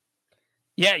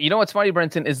 Yeah, you know what's funny,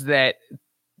 Brenton, is that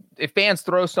if fans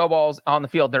throw snowballs on the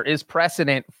field, there is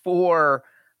precedent for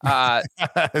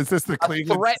is this the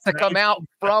Cleveland threat to come out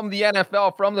from the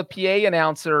NFL, from the PA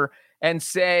announcer, and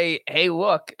say, hey,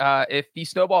 look, if these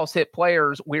snowballs hit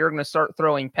players, we're going to start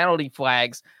throwing penalty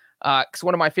flags. Because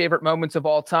one of my favorite moments of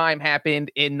all time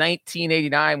happened in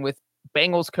 1989 with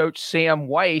Bengals coach Sam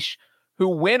Weish, who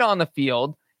went on the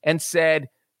field and said,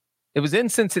 it was in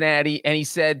Cincinnati, and he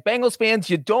said, Bengals fans,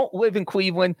 you don't live in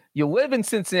Cleveland. You live in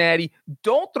Cincinnati.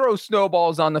 Don't throw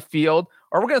snowballs on the field,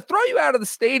 or we're going to throw you out of the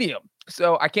stadium.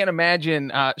 So I can't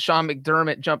imagine Sean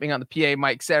McDermott jumping on the PA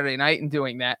mic Saturday night and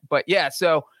doing that. But yeah,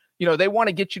 so, they want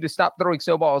to get you to stop throwing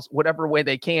snowballs whatever way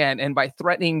they can. And by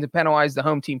threatening to penalize the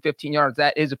home team 15 yards,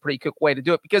 that is a pretty quick way to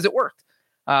do it because it worked.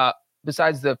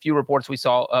 Besides the few reports we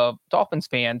saw of Dolphins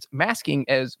fans masking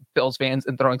as Bills fans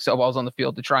and throwing snowballs on the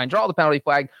field to try and draw the penalty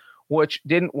flag, which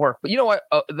didn't work. But you know what?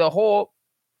 The whole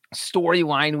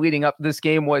storyline leading up to this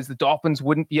game was the Dolphins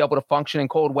wouldn't be able to function in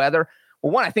cold weather.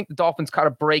 Well, one, I think the Dolphins caught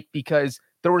a break because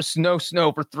there was no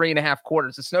snow for 3.5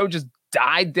 quarters. The snow just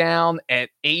died down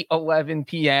at 8:11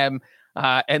 p.m.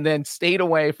 And then stayed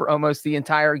away for almost the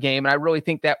entire game. And I really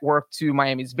think that worked to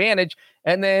Miami's advantage.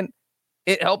 And then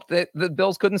it helped that the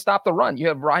Bills couldn't stop the run. You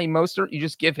have Raheem Mostert. You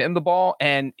just give him the ball,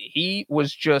 and he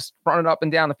was just running up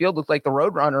and down the field, looked like the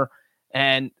Roadrunner.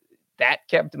 And that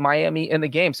kept Miami in the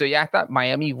game. So, yeah, I thought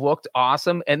Miami looked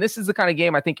awesome. And this is the kind of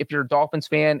game I think if you're a Dolphins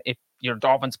fan, if you're a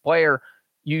Dolphins player,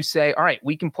 you say, all right,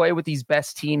 we can play with these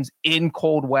best teams in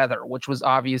cold weather, which was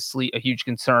obviously a huge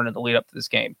concern in the lead up to this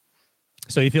game.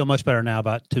 So you feel much better now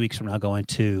about 2 weeks from now going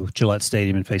to Gillette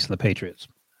Stadium and facing the Patriots?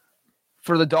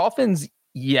 For the Dolphins,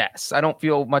 yes. I don't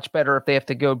feel much better if they have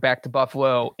to go back to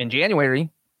Buffalo in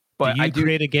January. But do you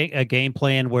create a game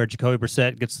plan where Jacoby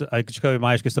Brissett Jacoby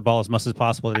Myers gets the ball as much as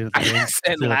possible at the end of the game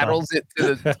and laterals it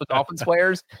to the Dolphins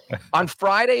players? On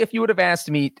Friday, if you would have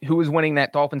asked me who was winning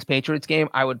that Dolphins-Patriots game,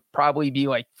 I would probably be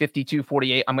like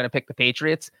 52-48. I'm going to pick the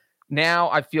Patriots.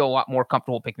 Now I feel a lot more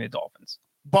comfortable picking the Dolphins.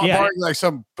 Barring like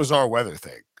some bizarre weather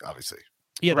thing, obviously.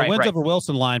 Yeah, the wins over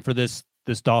Wilson line for this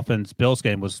Dolphins-Bills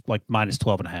game was like minus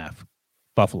 12.5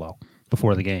 Buffalo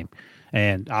before the game.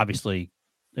 And obviously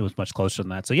it was much closer than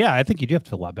that. So, yeah, I think you do have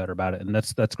to feel a lot better about it. And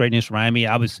that's great news for Miami.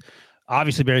 I was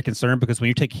obviously very concerned because when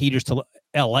you take heaters to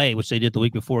L.A., which they did the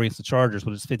week before against the Chargers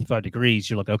when it's 55 degrees,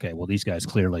 you're like, okay, well, these guys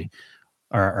clearly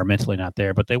are mentally not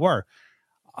there. But they were.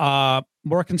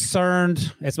 More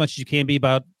concerned, as much as you can be,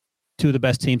 about two of the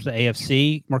best teams in the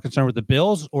AFC. More concerned with the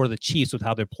Bills or the Chiefs with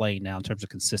how they're playing now in terms of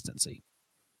consistency?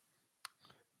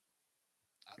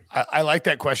 I like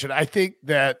that question. I think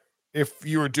that if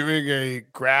you were doing a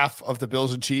graph of the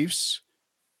Bills and Chiefs,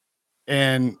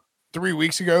 and 3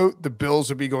 weeks ago, the Bills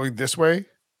would be going this way,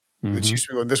 the Chiefs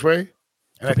would be going this way.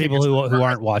 And for people who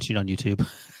aren't watching on YouTube.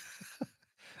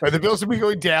 Right, the Bills would be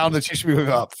going down, the Chiefs would be going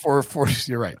up.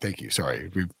 You're right. Thank you.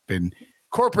 Sorry. We've been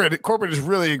corporate has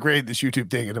really ingrained this YouTube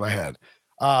thing into my head.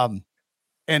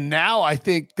 And now I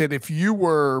think that if you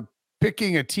were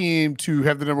picking a team to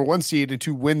have the number 1 seed and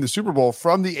to win the Super Bowl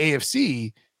from the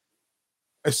AFC,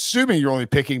 assuming you're only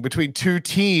picking between 2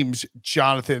 teams,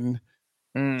 Jonathan,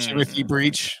 Timothy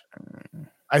Breach,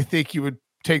 I think you would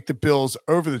take the Bills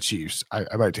over the Chiefs. I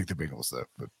might take the Bengals though,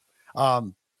 but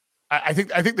I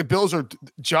think the Bills are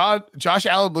Josh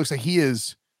Allen looks like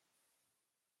he's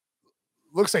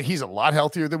a lot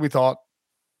healthier than we thought.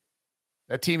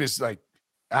 That team is like,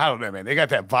 I don't know, man. They got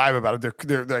that vibe about it.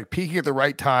 They're like peaking at the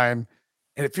right time,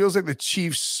 and it feels like the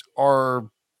Chiefs are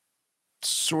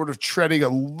sort of treading a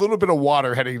little bit of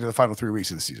water heading into the final 3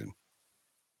 weeks of the season.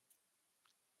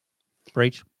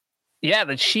 Breach. Yeah,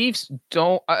 the Chiefs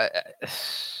don't.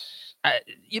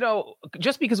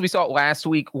 Just because we saw it last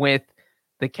week with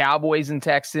the Cowboys and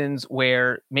Texans,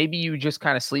 where maybe you just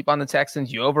kind of sleep on the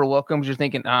Texans, you overlook them, you're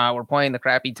thinking, we're playing the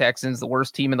crappy Texans, the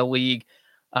worst team in the league.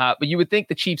 But you would think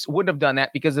the Chiefs wouldn't have done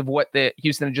that because of what the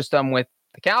Houston had just done with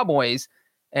the Cowboys.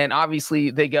 And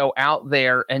obviously they go out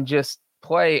there and just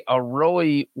play a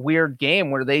really weird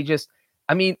game where they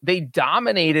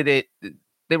dominated it.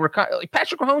 They were like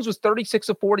Patrick Mahomes was 36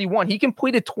 of 41. He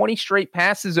completed 20 straight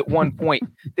passes at one point.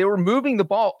 They were moving the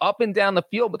ball up and down the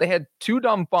field, but they had 2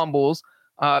 dumb fumbles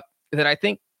that I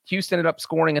think Houston ended up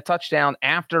scoring a touchdown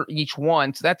after each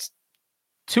one. So that's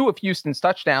 2 of Houston's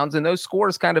touchdowns, and those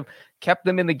scores kind of kept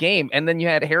them in the game. And then you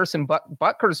had Harrison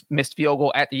Butker's missed field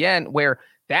goal at the end, where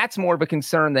that's more of a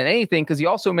concern than anything because he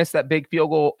also missed that big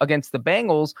field goal against the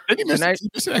Bengals. Did he miss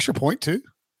an extra point too?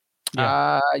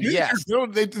 Yeah. Yes.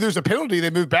 There's a penalty. They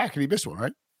moved back and he missed one,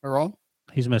 right? Am I wrong?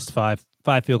 He's missed five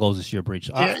field goals this year, Breach.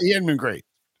 Yeah, he hadn't been great.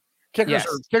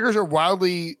 Kickers are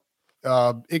wildly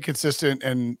inconsistent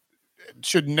and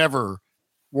should never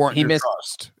warrant your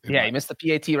trust. Yeah, he missed the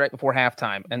PAT right before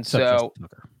halftime. And so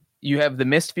you have the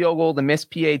missed field goal, the missed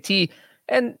PAT.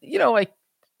 And, like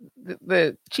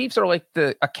the Chiefs are like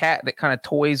a cat that kind of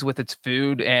toys with its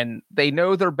food, and they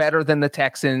know they're better than the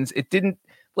Texans.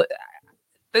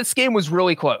 This game was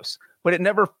really close, but it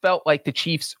never felt like the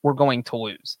Chiefs were going to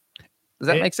lose. Does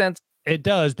that make sense? It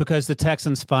does, because the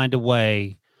Texans find a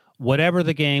way, whatever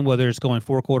the game, whether it's going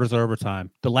 4 quarters or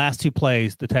overtime, the last 2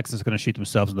 plays, the Texans are going to shoot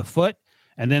themselves in the foot,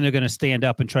 and then they're going to stand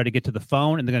up and try to get to the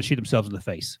phone, and they're going to shoot themselves in the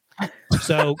face.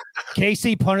 So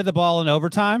KC punted the ball in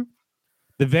overtime.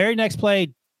 The very next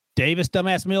play, Davis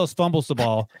Dumbass Mills fumbles the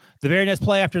ball. The very next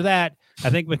play after that, I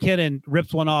think McKinnon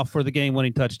rips one off for the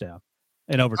game-winning touchdown.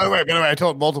 By the way, I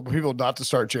told multiple people not to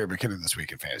start Jared McKinnon this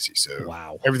week in fantasy. So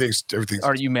wow, everything's.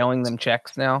 Are you mailing them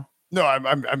checks now? No,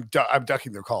 I'm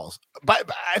ducking their calls. But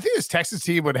I think this Texas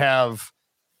team would have.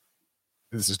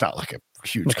 This is not like a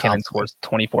huge. McKinnon scores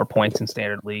 24 points in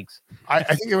standard leagues. I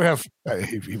think they would have.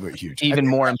 He went huge. Even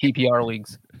more in PPR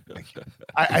leagues.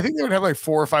 I think they would have like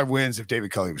 4 or 5 wins if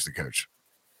David Culley was the coach.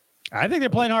 I think they're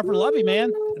playing hard for Lovey,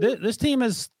 man. This team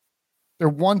is. They're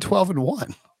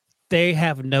 1-12-1. They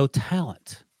have no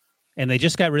talent, and they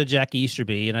just got rid of Jack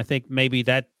Easterby. And I think maybe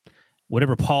that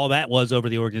whatever Paul that was over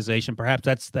the organization, perhaps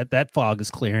that fog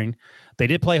is clearing. They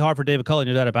did play hard for David Culley,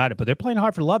 no doubt about it, but they're playing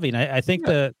hard for Lovey. And I think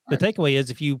the takeaway is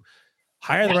if you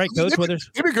hire the right coach,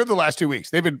 they've been good the last 2 weeks.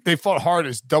 They fought hard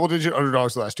as double-digit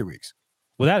underdogs the last 2 weeks.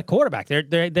 Without a quarterback,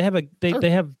 they have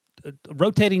a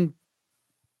rotating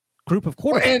group of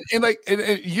quarterbacks.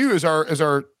 And you as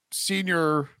our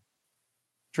senior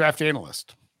draft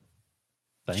analyst.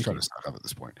 Just trying to stock up at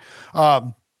this point.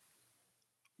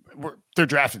 They're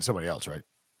drafting somebody else, right?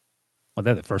 Well,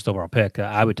 they're the first overall pick.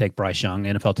 I would take Bryce Young.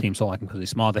 NFL teams don't like him because he's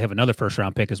small. They have another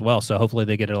first-round pick as well, so hopefully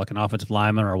they get like an offensive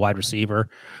lineman or a wide receiver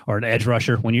or an edge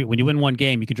rusher. When you win one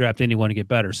game, you can draft anyone to get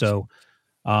better. So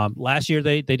last year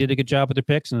they did a good job with their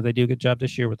picks, and they do a good job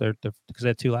this year with their because they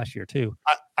had 2 last year too.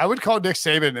 I would call Nick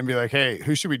Saban and be like, "Hey,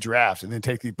 who should we draft?" And then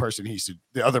take the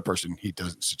other person he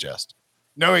doesn't suggest,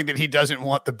 knowing that he doesn't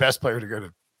want the best player to go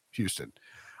to Houston.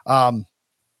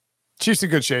 Chiefs in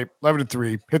good shape,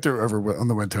 11-3, hit their over on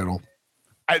the win total.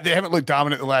 They haven't looked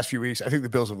dominant the last few weeks. I think the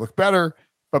Bills have looked better,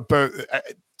 but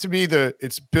to me,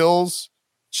 it's Bills,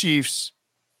 Chiefs,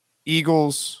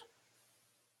 Eagles,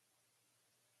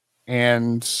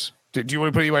 and do you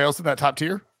want to put anybody else in that top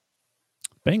tier?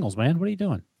 Bengals, man, what are you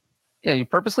doing? Yeah, you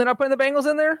purposely not putting the Bengals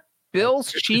in there?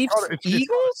 Bills, Chiefs,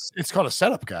 Eagles? It's called a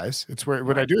setup, guys. It's where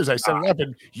what I do is I set it up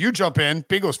and you jump in,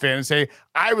 Bengals fan, and say,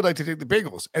 I would like to take the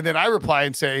Bengals. And then I reply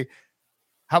and say,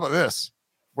 how about this?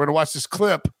 We're going to watch this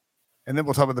clip, and then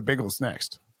we'll talk about the Bengals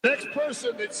next. Next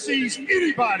person that sees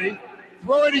anybody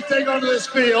throw anything onto this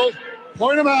field,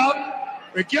 point them out,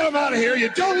 but get them out of here. You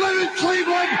don't live in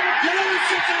Cleveland. You live in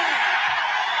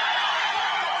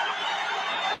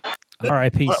Cincinnati.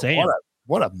 R.I.P. Sam.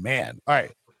 What a man. All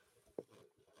right.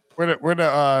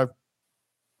 I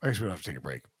guess we don't have to take a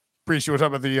break. Breach, you want to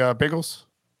talk about the Bengals?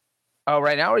 Oh,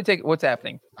 right now what's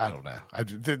happening? I don't know.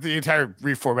 The entire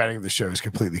reformatting of the show has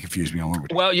completely confused me on what we're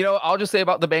doing. Well, I'll just say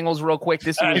about the Bengals real quick.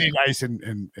 This was nice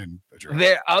and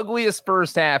their ugliest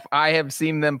first half I have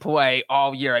seen them play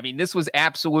all year. I mean, this was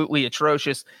absolutely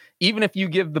atrocious. Even if you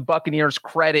give the Buccaneers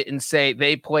credit and say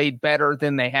they played better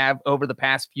than they have over the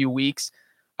past few weeks,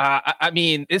 I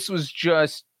mean, this was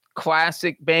just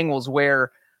classic Bengals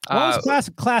where what was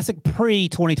classic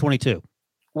pre-2022?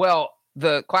 Well,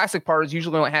 the classic part is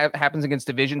usually what happens against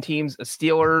division teams, the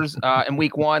Steelers in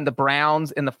week 1, the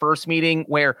Browns in the first meeting,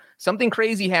 where something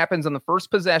crazy happens on the first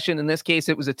possession. In this case,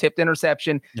 it was a tipped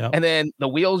interception. Yep. And then the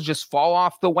wheels just fall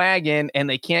off the wagon and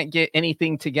they can't get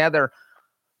anything together.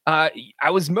 I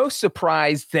was most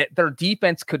surprised that their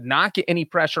defense could not get any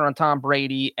pressure on Tom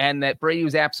Brady and that Brady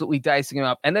was absolutely dicing him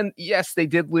up. And then, yes, they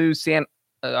did lose Sam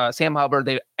Hubbard.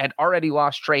 They had already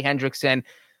lost Trey Hendrickson.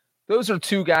 Those are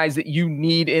two guys that you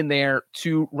need in there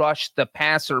to rush the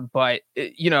passer, but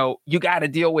you got to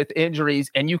deal with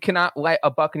injuries, and you cannot let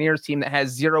a Buccaneers team that has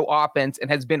zero offense and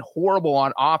has been horrible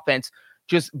on offense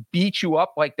just beat you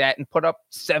up like that and put up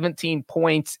 17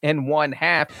 points in one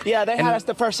half. Yeah, they had us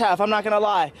the first half. I'm not going to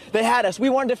lie. They had us. We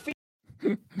wanted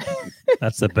to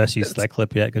That's the best use of that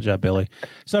clip yet. Good job, Billy.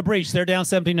 So, Breach, they're down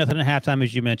 17-0 at halftime,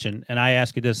 as you mentioned, and I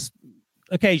ask you this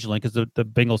occasionally because the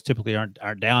Bengals typically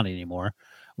aren't down anymore.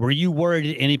 Were you worried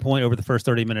at any point over the first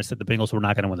 30 minutes that the Bengals were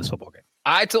not going to win this football game?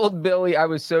 I told Billy I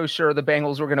was so sure the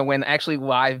Bengals were going to win. Actually,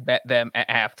 live bet them at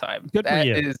halftime. Good for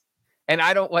you. And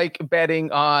I don't like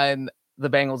betting on the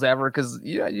Bengals ever because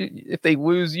if they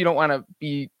lose, you don't want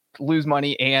to lose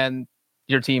money and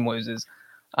your team loses.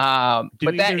 But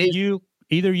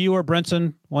either you or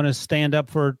Brinson want to stand up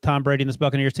for Tom Brady and this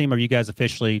Buccaneers team? Or are you guys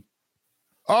officially?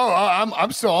 Oh,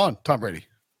 I'm still on Tom Brady.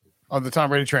 On the Tom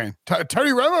Brady train.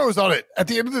 Tony Romo was on it at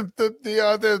the end of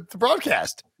the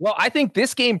broadcast. Well, I think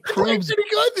this game proves pretty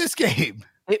good. This game.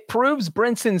 It proves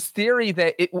Brinson's theory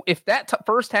that if that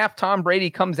first half Tom Brady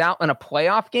comes out in a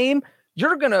playoff game,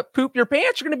 you're gonna poop your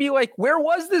pants. You're gonna be like, "Where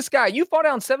was this guy? You fought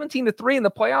down 17-3 in the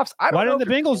playoffs." Why didn't the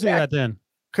Bengals do that then?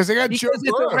 Because they got Joe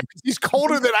Burrow. He's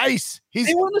colder than ice.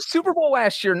 They won the Super Bowl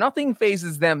last year. Nothing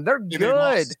phases them. They're good. They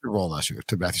lost the Super Bowl last year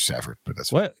to Matthew Stafford, but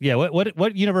that's what. Yeah.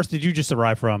 What universe did you just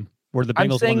arrive from? Where the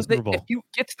Bengals won the Super Bowl? If you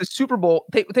get to the Super Bowl,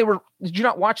 they were. Did you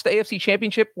not watch the AFC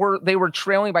Championship where they were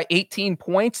trailing by 18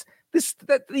 points?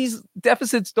 These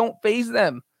deficits don't phase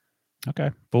them.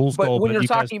 Okay, fool's but gold. When you're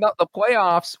talking about the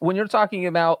playoffs, when you're talking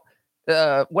about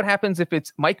what happens if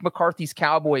it's Mike McCarthy's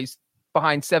Cowboys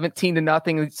behind 17-0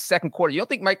 in the second quarter, you don't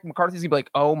think Mike McCarthy's gonna be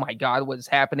like, "Oh my God, what is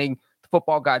happening? The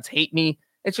football gods hate me."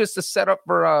 It's just a setup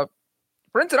for.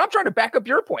 Brinson, I'm trying to back up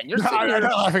your point. I'm not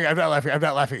laughing. I'm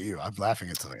not laughing at you. I'm laughing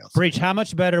at something else. Breach, how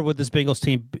much better would this Bengals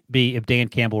team be if Dan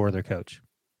Campbell were their coach?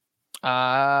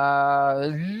 I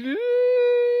don't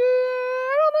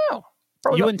know.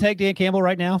 Probably you wouldn't take Dan Campbell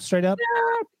right now, straight up? Yeah,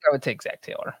 I think I would take Zach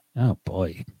Taylor. Oh,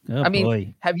 boy. Have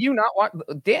you not watched?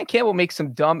 Dan Campbell makes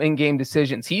some dumb in-game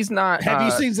decisions. He's not. Have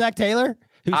you seen Zach Taylor?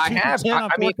 I have.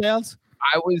 Downs?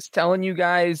 I was telling you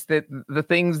guys that the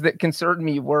things that concerned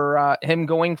me were him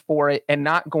going for it and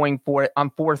not going for it on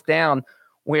fourth down,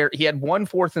 where he had 1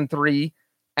 4th and 3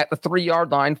 at the 3-yard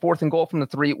line, 4th and goal from the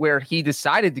 3, where he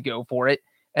decided to go for it.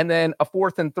 And then a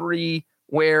 4th and 3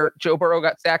 where Joe Burrow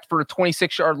got sacked for a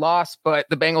 26-yard loss, but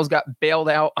the Bengals got bailed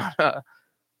out on a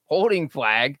holding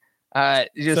flag.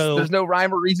 There's no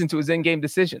rhyme or reason to his in-game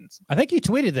decisions. I think you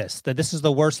tweeted that this is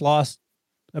the worst loss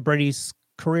of Brady's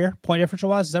career, point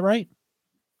differential-wise. Is that right?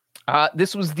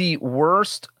 This was the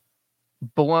worst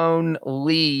blown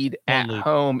lead at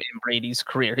home in Brady's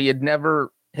career. He had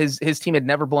never, his team had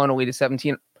never blown a lead to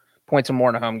 17 points or more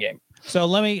in a home game. So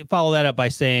let me follow that up by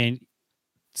saying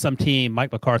some team,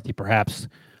 Mike McCarthy perhaps,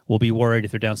 will be worried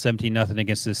if they're down 17-0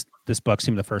 against this Bucs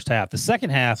team in the first half. The second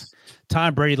half,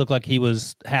 Tom Brady looked like he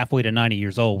was halfway to 90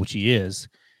 years old, which he is,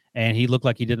 and he looked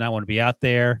like he did not want to be out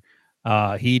there.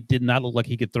 He did not look like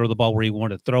he could throw the ball where he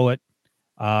wanted to throw it.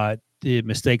 The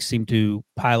mistakes seemed to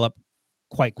pile up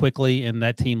quite quickly, and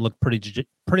that team looked pretty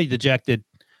dejected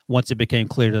once it became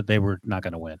clear that they were not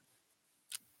going to win.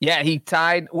 Yeah, he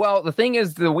tied. Well, the thing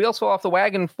is, the wheels fell off the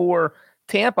wagon for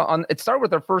Tampa. It started with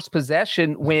their first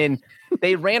possession when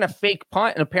they ran a fake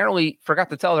punt and apparently forgot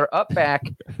to tell their up back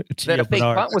that a fake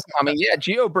punt was coming. Yeah,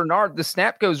 Gio Bernard, the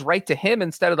snap goes right to him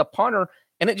instead of the punter.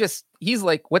 And he's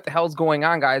like, "What the hell's going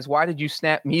on, guys? Why did you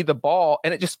snap me the ball?"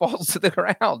 And it just falls to the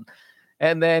ground.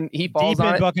 And then he falls deep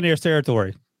on in Buccaneers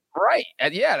territory. Right.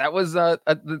 And yeah, that was the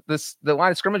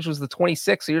line of scrimmage was the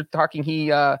 26. So you're talking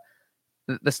the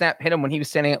the snap hit him when he was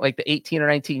standing at like the 18 or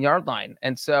 19 yard line.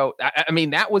 And so, I mean,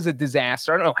 that was a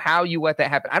disaster. I don't know how you let that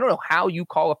happen. I don't know how you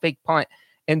call a fake punt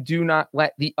and do not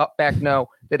let the up back know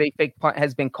that a fake punt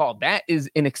has been called. That is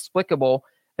inexplicable.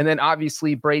 And then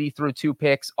obviously Brady threw 2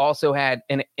 picks, also had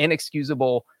an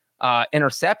inexcusable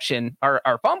interception or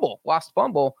lost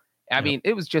fumble. I mean,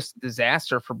 it was just a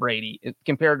disaster for Brady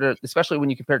compared to, especially when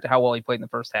you compare it to how well he played in the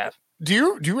first half. Do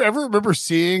you ever remember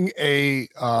seeing a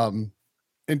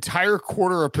entire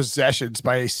quarter of possessions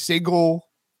by a single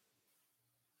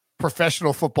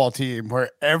professional football team where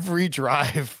every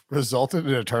drive resulted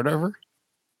in a turnover?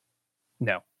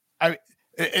 No.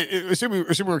 Assume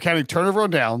we're counting turnover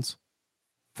on downs,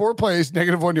 4 plays,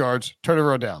 -1 yards,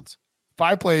 turnover on downs,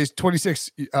 5 plays, 26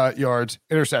 yards,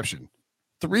 interception,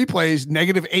 3 plays,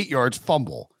 -8 yards,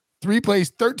 fumble, 3 plays,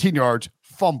 13 yards,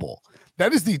 fumble.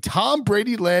 That is the Tom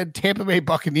Brady-led Tampa Bay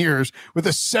Buccaneers with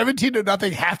a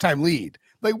 17-0 halftime lead.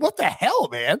 Like, what the hell,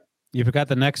 man? You forgot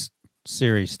the next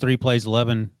series, 3 plays,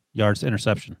 11 yards,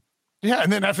 interception. Yeah,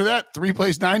 and then after that, 3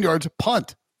 plays, 9 yards,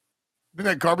 punt. Then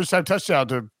that garbage time touchdown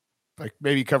to like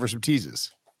maybe cover some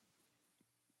teases.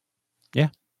 Yeah,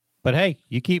 but hey,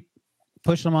 you keep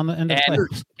pushing them on the end of the play.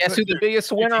 Guess who the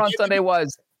biggest winner on Sunday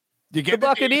was? You get the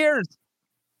Buccaneers.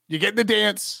 You get the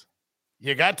dance.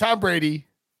 You got Tom Brady.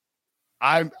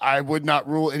 I would not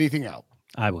rule anything out.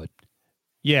 I would.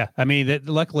 Yeah, I mean,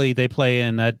 luckily they play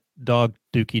in that dog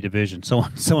dookie division.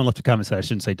 Someone left a comment said I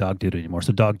shouldn't say dog dookie anymore.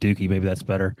 So dog dookie, maybe that's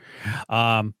better.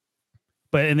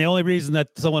 But the only reason that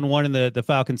someone won in the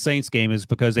Falcons Saints game is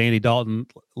because Andy Dalton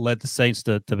led the Saints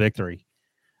to victory,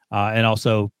 and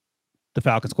also the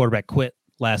Falcons quarterback quit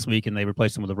last week and they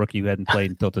replaced him with a rookie who hadn't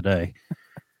played until today.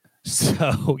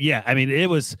 So, yeah, I mean, it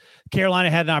was Carolina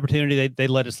had an opportunity. They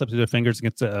let it slip through their fingers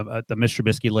against the Mitch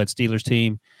Trubisky-led Steelers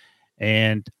team.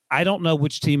 And I don't know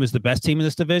which team is the best team in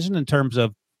this division in terms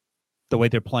of the way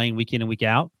they're playing week in and week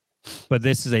out. But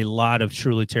this is a lot of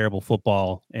truly terrible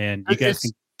football. And you guys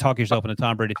can talk yourself into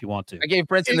Tom Brady if you want to. I gave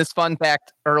Brinson this fun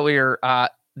fact earlier.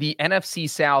 The NFC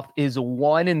South is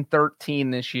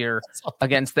 1-13 this year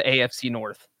against the AFC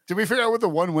North. Did we figure out what the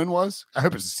one win was? I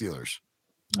hope it's the Steelers.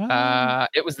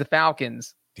 It was the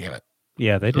Falcons. Damn it.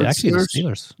 Yeah, they did. Actually, the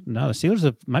Steelers. No, the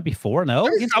Steelers might be 4-0.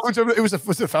 Was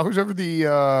the Falcons over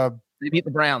the They beat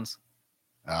the Browns.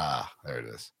 There it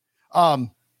is.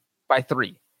 By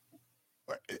 3.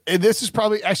 And this is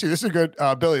a good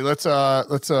Billy, let's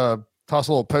toss a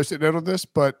little post-it note on this,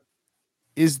 but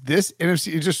is this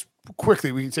NFC, just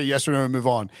quickly, we can say yes or no and move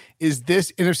on. Is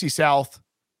this NFC South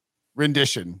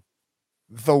rendition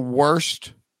the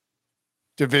worst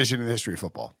division in the history of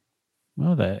football?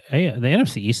 Well, the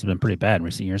NFC East has been pretty bad in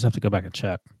recent years. I have to go back and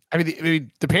check. I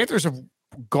mean, the Panthers have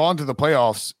gone to the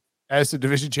playoffs as the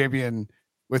division champion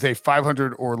with a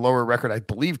 500 or lower record, I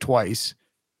believe, twice.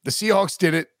 The Seahawks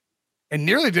did it and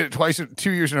nearly did it twice,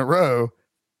 2 years in a row.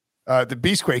 The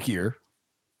Beastquake year.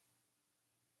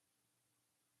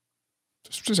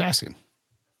 Just asking.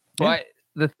 But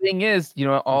the thing is,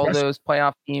 all those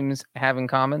playoff teams have in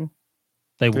common.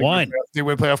 They won. They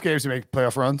win playoff games. They make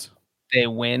playoff runs. They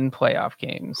win playoff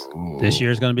games. Ooh. This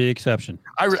year is going to be the exception.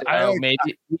 Maybe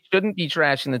we shouldn't be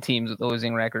trashing the teams with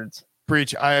losing records.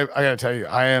 Breach. I got to tell you,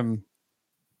 I am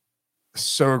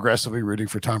so aggressively rooting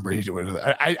for Tom Brady to win.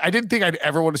 I didn't think I'd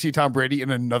ever want to see Tom Brady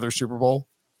in another Super Bowl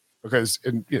because,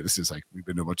 this is like we've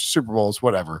been to a bunch of Super Bowls,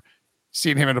 whatever.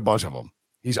 Seeing him in a bunch of them,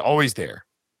 he's always there.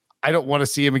 I don't want to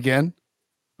see him again,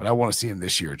 but I want to see him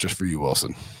this year just for you,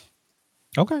 Wilson.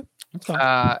 Okay, that's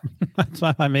fine. That's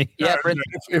fine by me. Yeah,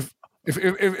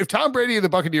 if Tom Brady and the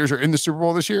Buccaneers are in the Super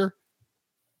Bowl this year,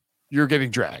 you're getting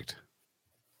dragged.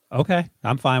 Okay,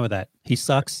 I'm fine with that. He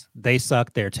sucks. They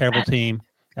suck. They're a terrible team.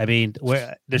 I mean,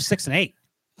 they're 6-8,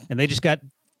 and they got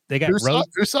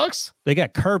who sucks? They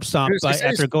got curb stomped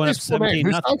after going up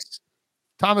 17-0.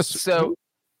 Thomas. So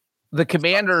the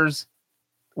Commanders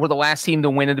were the last team to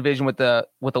win a division with a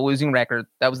losing record.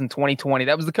 That was in 2020.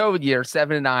 That was the COVID year,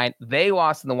 7-9. They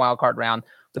lost in the wild card round.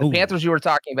 The Panthers you were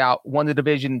talking about won the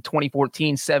division in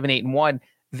 2014, 7-8-1.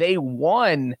 They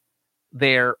won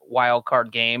their wild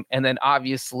card game, and then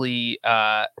obviously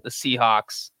the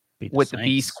Seahawks with the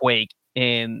Beastquake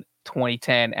in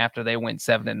 2010 after they went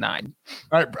 7-9.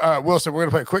 All right, Wilson, we're going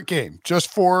to play a quick game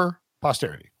just for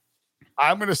posterity.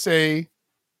 I'm going to say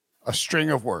a string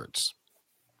of words,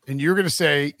 and you're going to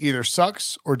say either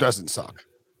sucks or doesn't suck.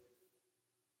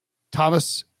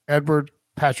 Thomas, Edward,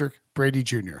 Patrick, Brady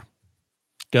Jr.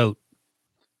 GOAT.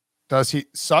 Does he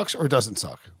sucks or doesn't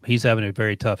suck? He's having a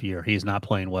very tough year. He's not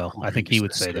playing well. I think he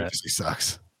would say that. He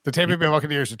sucks. The Tampa Bay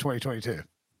Buccaneers in 2022.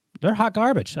 They're hot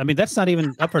garbage. I mean, that's not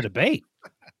even up for debate.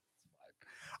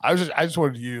 I just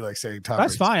wanted you like saying Tom.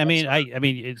 That's Brady. fine. I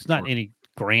mean, it's not any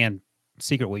grand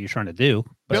secret what you're trying to do.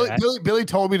 Billy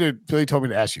told me to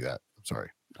ask you that. I'm sorry.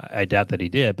 I doubt that he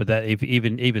did, but that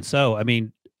even so, I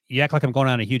mean, you act like I'm going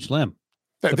on a huge limb.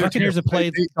 The Buccaneers have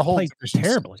played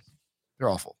terribly. They're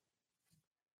awful.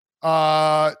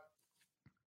 So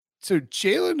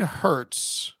Jalen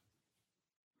Hurts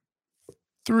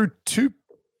threw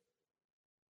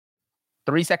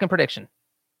 3-second prediction.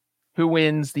 Who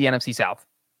wins the NFC South?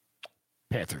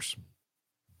 Panthers.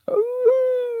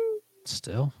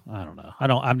 Still, I don't know.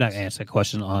 I'm not answering that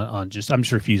question on just. I'm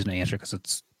just refusing to answer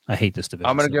because I hate this division.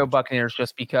 I'm going to go Buccaneers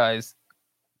just because.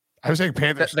 I was saying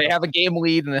Panthers. They have a game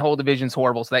lead and the whole division's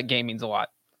horrible, so that game means a lot.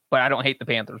 But I don't hate the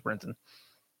Panthers, Brinson.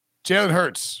 Jalen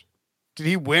Hurts, did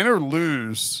he win or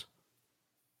lose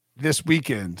this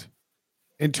weekend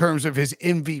in terms of his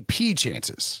MVP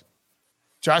chances?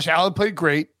 Josh Allen played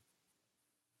great.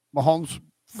 Mahomes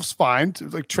was fine. It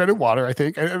was like treaded water, I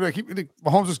think.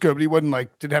 Mahomes was good, but he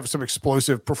didn't have some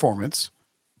explosive performance.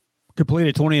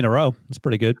 Completed 20 in a row. That's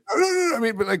pretty good. No. I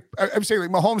mean, but I'm saying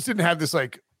Mahomes didn't have this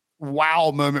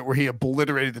wow moment where he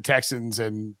obliterated the Texans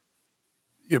and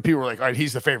people were like, all right,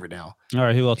 he's the favorite now. All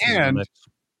right, who else? And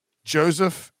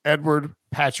Joseph Edward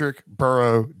Patrick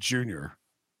Burrow Jr.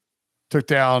 took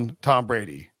down Tom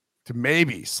Brady to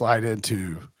maybe slide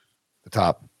into the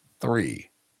top 3.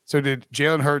 So did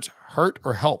Jalen Hurts hurt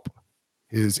or help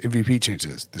his MVP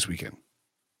chances this weekend?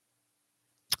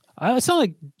 It's not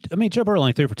like, Joe Burrow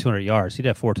only threw for 200 yards. He'd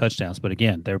have 4 touchdowns, but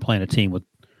again, they were playing a team with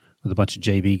a bunch of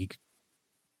JV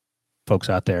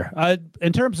folks out there.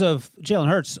 In terms of Jalen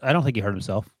Hurts, I don't think he hurt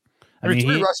himself. I mean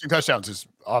 3 rushing touchdowns is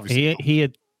obviously. He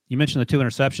had. You mentioned the 2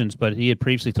 interceptions, but he had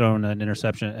previously thrown an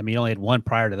interception. I mean, he only had 1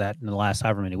 prior to that in the last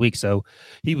however many weeks, so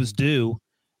he was due.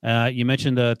 You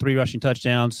mentioned the 3 rushing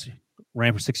touchdowns,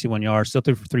 ran for 61 yards, still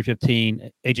threw for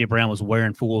 315. A.J. Brown was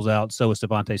wearing fools out. So was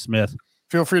Devontae Smith.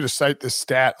 Feel free to cite this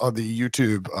stat on the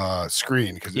YouTube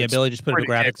screen. Billy just put it in the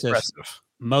graphic. Says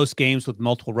most games with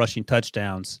multiple rushing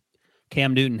touchdowns.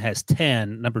 Cam Newton has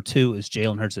 10. Number 2 is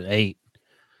Jalen Hurts at 8.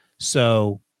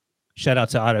 So shout out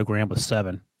to Otto Graham with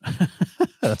 7.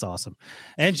 That's awesome.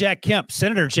 And Jack Kemp,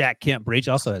 Senator Jack Kemp Breach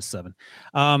also has 7.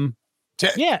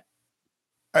 Yeah.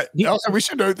 Also, we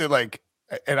should note that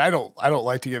and I don't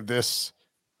like to give this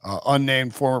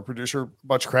unnamed former producer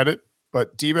much credit,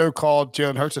 but Debo called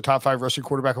Jalen Hurts a top 5 rushing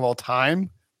quarterback of all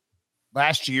time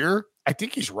last year. I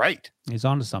think he's right. He's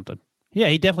on to something. Yeah,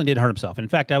 he definitely did hurt himself. In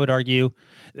fact, I would argue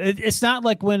it's not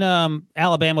like when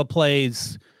Alabama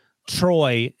plays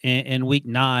Troy in week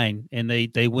 9 and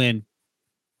they win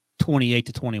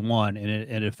 28-21 and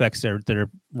it affects their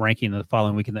ranking the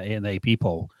following week in the AP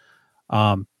poll.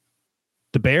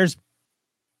 The Bears,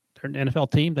 they're an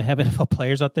NFL team. They have NFL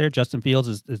players out there. Justin Fields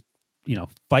is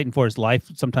fighting for his life,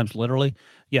 sometimes literally.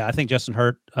 Yeah, I think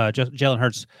Jalen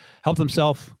Hurts helped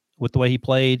himself with the way he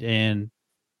played, and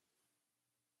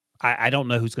I don't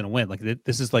know who's going to win.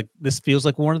 This feels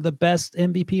like one of the best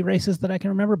MVP races that I can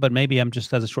remember, but maybe I'm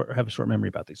just have a short memory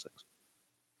about these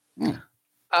things.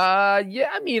 Yeah,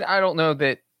 I mean, I don't know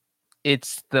that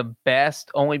it's the best,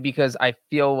 only because I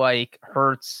feel like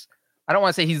Hurts, I don't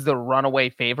want to say he's the runaway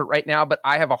favorite right now, but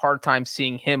I have a hard time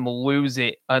seeing him lose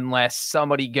it unless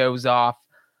somebody goes off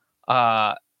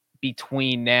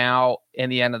between now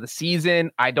and the end of the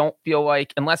season. I don't feel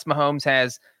like, unless Mahomes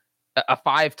has a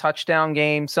 5 touchdown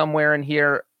game somewhere in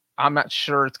here, I'm not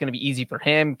sure it's going to be easy for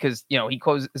him because, he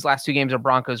closed his last 2 games are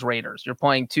Broncos Raiders. You're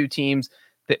playing 2 teams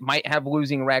that might have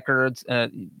losing records,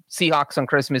 Seahawks on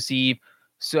Christmas Eve.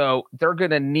 So they're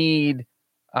going to need,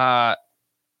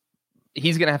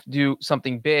 he's going to have to do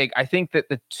something big. I think that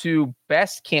the 2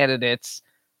 best candidates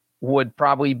would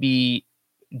probably be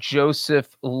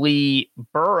Joseph Lee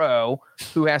Burrow,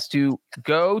 who has to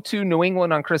go to New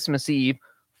England on Christmas Eve,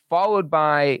 followed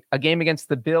by a game against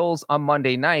the Bills on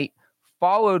Monday night,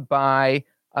 followed by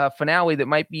a finale that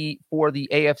might be for the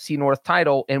AFC North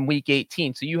title in week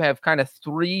 18. So you have kind of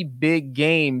 3 big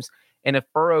games. And if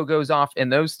Burrow goes off in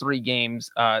those 3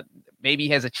 games, maybe he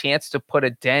has a chance to put a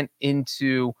dent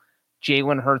into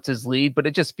Jalen Hurts' lead. But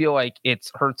it just feel like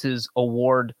it's Hurts'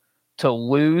 award to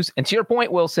lose. And to your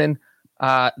point, Wilson,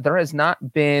 there has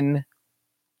not been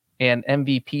an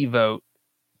MVP vote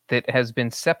that has been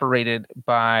separated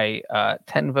by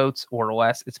 10 votes or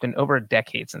less. It's been over a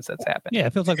decade since that's happened. Yeah,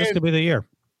 it feels like this could be the year.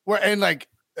 Well, and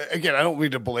again, I don't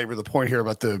need to belabor the point here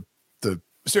about the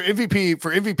so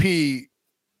MVP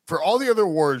for all the other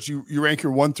awards, you rank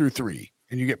your 1 through 3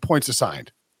 and you get points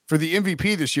assigned. For the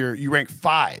MVP this year, you rank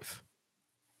 5.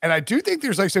 And I do think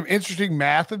there's some interesting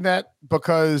math in that,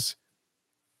 because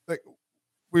when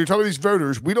you're talking about these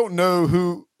voters, we don't know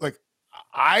who,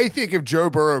 I think if Joe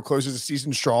Burrow closes the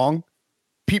season strong,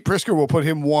 Pete Prisco will put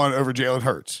him 1 over Jalen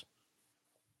Hurts.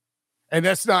 And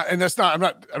that's not, I'm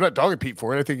not dogging Pete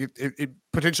for it. I think it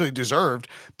potentially deserved,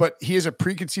 but he has a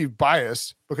preconceived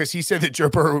bias because he said that Joe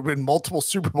Burrow would win multiple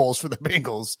Super Bowls for the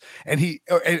Bengals. And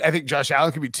I think Josh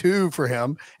Allen could be 2 for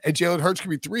him and Jalen Hurts could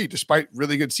be 3, despite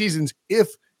really good seasons if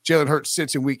Jalen Hurts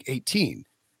sits in week 18.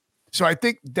 So I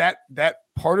think that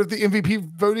part of the MVP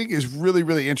voting is really,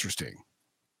 really interesting.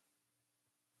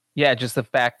 Yeah. Just the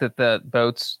fact that the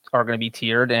votes are going to be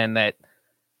tiered and that,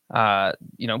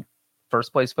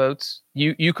 first place votes.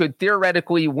 You could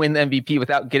theoretically win the MVP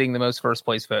without getting the most first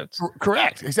place votes.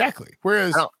 Correct. Exactly.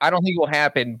 Whereas I don't think it will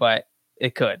happen, but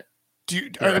it could.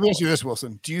 Let me ask you this,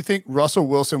 Wilson. Do you think Russell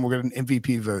Wilson will get an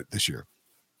MVP vote this year?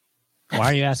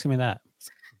 Why are you asking me that?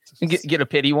 Get a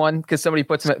pity one because somebody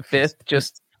puts him at 5th,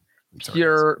 just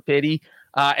pure pity.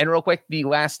 And real quick, the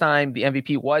last time the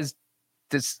MVP was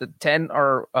 10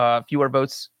 or fewer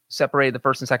votes separated the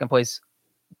first and second place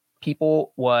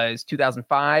people was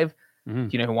 2005. Mm-hmm. Do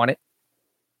you know who won it?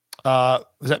 Was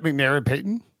that McNair and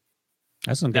Peyton?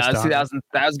 That's some good stuff.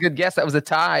 That was a good guess. That was a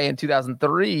tie in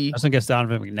 2003. That's some guess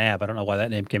Donovan McNabb. I don't know why that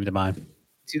name came to mind.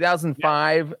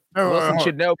 2005. Yeah. Wilson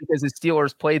should know because the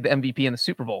Steelers played the MVP in the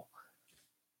Super Bowl.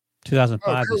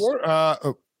 2005.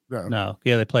 No.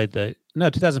 Yeah, they played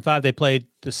 2005. They played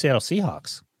the Seattle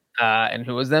Seahawks. And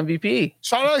who was the MVP?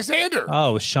 Shaun Alexander.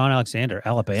 Oh, it was Shaun Alexander,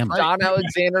 Alabama. Shaun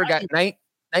Alexander got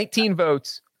 19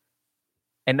 votes.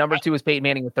 And number 2 is Peyton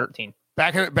Manning with 13.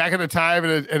 Back in a time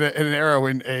in an era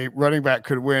when a running back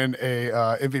could win a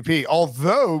MVP.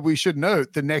 Although we should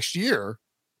note the next year.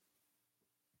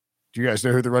 Do you guys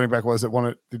know who the running back was that won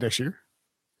it the next year?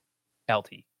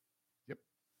 LT. Yep.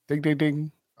 Ding, ding,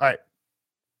 ding. All right.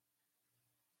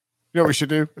 You know what we should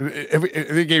do?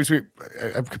 Every games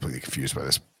I'm completely confused by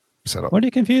this setup. What are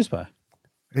you confused by?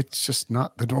 It's just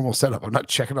not the normal setup. I'm not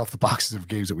checking off the boxes of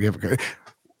games that we haven't.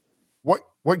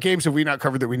 What games have we not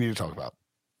covered that we need to talk about?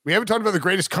 We haven't talked about the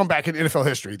greatest comeback in NFL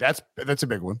history. That's a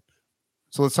big one.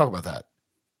 So let's talk about that.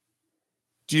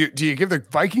 Do you give the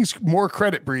Vikings more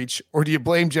credit, Breach, or do you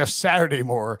blame Jeff Saturday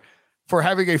more for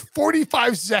having a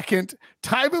 45-second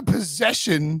time of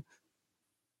possession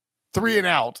 3 and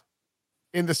out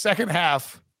in the second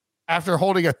half after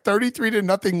holding a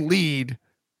 33-0 lead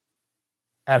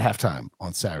at halftime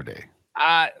on Saturday?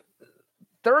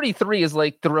 33 is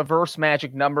like the reverse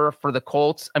magic number for the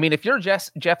Colts. I mean, if you're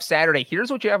Jeff Saturday, here's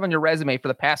what you have on your resume for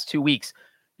the past 2 weeks.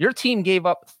 Your team gave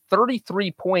up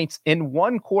 33 points in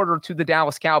 1 quarter to the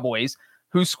Dallas Cowboys,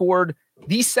 who scored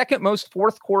the second most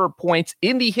fourth quarter points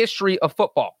in the history of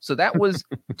football. So that was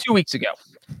 2 weeks ago.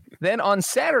 Then on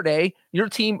Saturday, your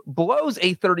team blows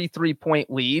a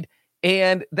 33-point lead,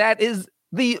 and that is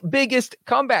the biggest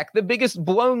comeback, the biggest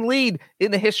blown lead in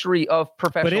the history of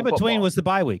professional football. But in between was the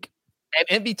bye week.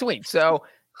 And in between. So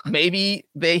maybe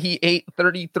he ate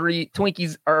 33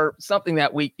 Twinkies or something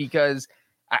that week because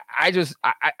I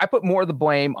put more of the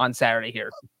blame on Saturday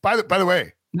here. By the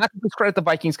way, not to discredit the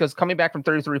Vikings because coming back from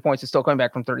 33 points is still coming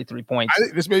back from 33 points. I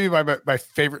think this may be my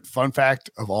favorite fun fact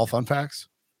of all fun facts.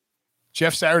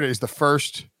 Jeff Saturday is the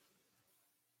first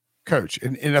coach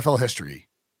in NFL history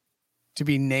to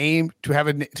be named to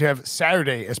have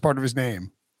Saturday as part of his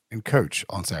name and coach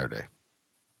on Saturday.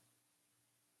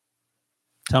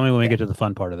 Tell me when we get to the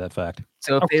fun part of that fact.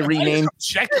 So if they rename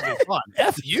objectively fun,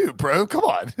 F you, bro. Come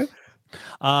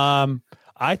on.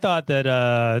 I thought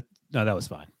that no, that was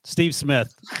fine. Steve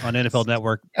Smith on NFL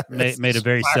Network made a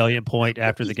very salient point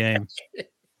after the game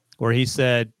where he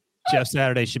said Jeff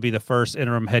Saturday should be the first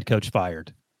interim head coach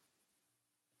fired.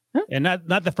 And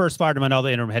not the first fired among all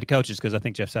the interim head coaches, because I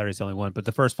think Jeff Saturday's the only one, but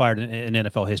the first fired in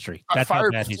NFL history. That's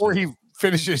fired before he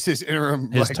finishes his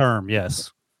interim term.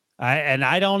 Yes.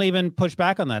 I don't even push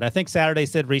back on that. I think Saturday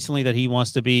said recently that he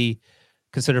wants to be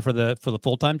considered for the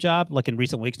full-time job, like in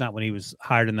recent weeks, not when he was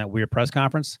hired in that weird press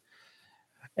conference.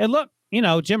 And look,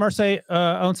 Jim Irsay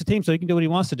owns the team, so he can do what he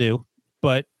wants to do,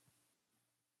 but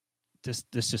this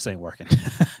just ain't working.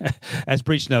 As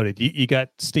Breach noted, you got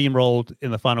steamrolled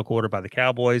in the final quarter by the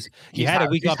Cowboys. You had a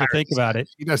week off to think about it.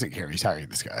 He doesn't care. He's hiring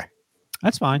this guy.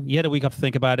 That's fine. You had a week off to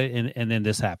think about it, and then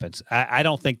this happens. I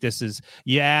don't think this is –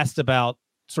 you asked about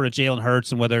sort of Jalen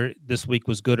Hurts and whether this week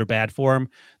was good or bad for him.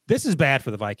 This is bad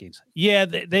for the Vikings. Yeah,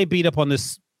 they beat up on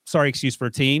this sorry excuse for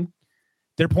a team.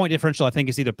 Their point differential, I think,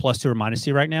 is either +2 or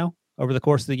 -2 right now over the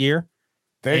course of the year.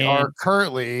 They are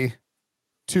currently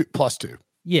 +2.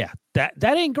 Yeah, that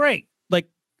ain't great. Like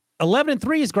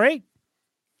 11-3 is great.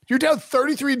 You're down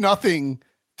 33-0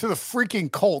 to the freaking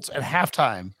Colts at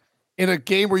halftime in a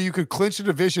game where you could clinch a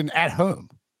division at home.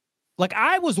 Like,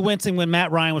 I was wincing when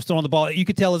Matt Ryan was throwing the ball. You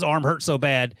could tell his arm hurt so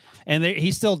bad, and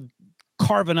he's still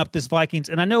carving up this Vikings.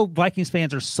 And I know Vikings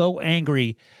fans are so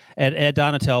angry at Ed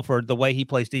Donatel for the way he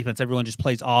plays defense. Everyone just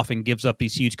plays off and gives up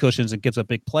these huge cushions and gives up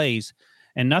big plays,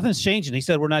 and nothing's changing. He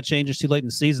said, we're not changing. It's too late in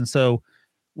the season. So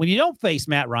when you don't face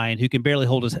Matt Ryan, who can barely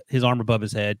hold his arm above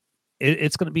his head,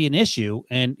 it's going to be an issue.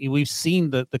 And we've seen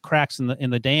the cracks in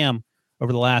the dam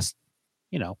over the last,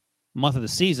 month of the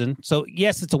season. So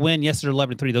yes, it's a win. Yes, they're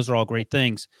 11-3. Those are all great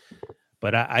things.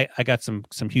 But I got some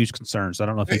huge concerns. I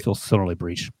don't know if you feel similarly,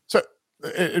 Breach. So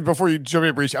before you jump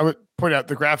in, Breach, I would point out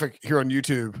the graphic here on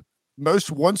YouTube.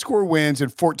 Most one-score wins in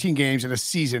 14 games in a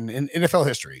season in NFL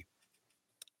history.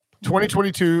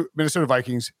 2022 Minnesota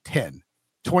Vikings, 10.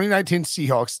 2019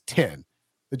 Seahawks, 10.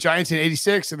 The Giants in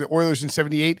 86 and the Oilers in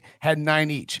 78 had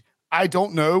 9 each. I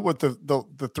don't know what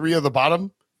the three of the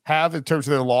bottom have in terms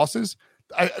of their losses.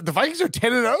 The Vikings are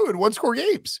 10-0 in one-score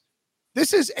games.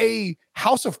 This is a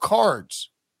house of cards,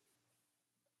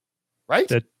 right?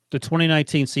 The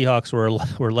 2019 Seahawks were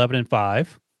 11-5,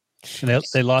 and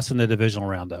they lost in the divisional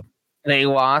round, though. They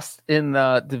lost in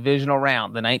the divisional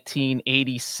round. The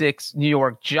 1986 New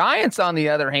York Giants, on the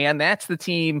other hand, that's the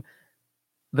team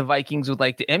the Vikings would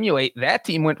like to emulate. That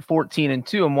team went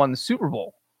 14-2 and won the Super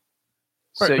Bowl.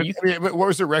 Right, so what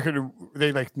was the record? Were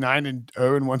they like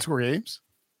 9-0 in one-score games?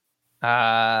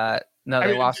 No,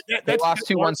 they lost. They lost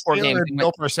 2 one-score games.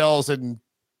 Bill Parcells and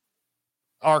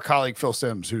our colleague Phil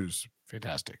Simms, who's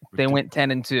fantastic. They went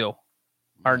 10-2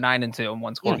 or 9-2 in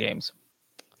one-score games.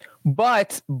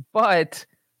 But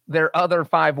their other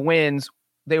 5 wins,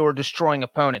 they were destroying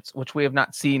opponents, which we have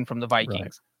not seen from the Vikings.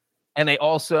 Right. And they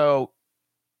also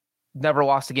never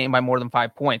lost a game by more than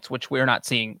 5 points, which we're not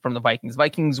seeing from the Vikings.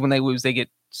 Vikings, when they lose, they get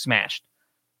smashed.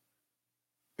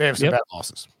 They have some bad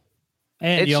losses.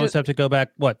 And you always have to go back,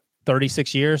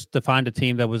 36 years to find a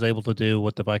team that was able to do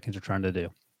what the Vikings are trying to do.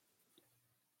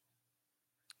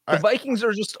 The Vikings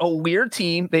are just a weird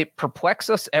team. They perplex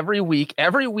us every week.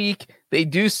 Every week they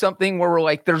do something where we're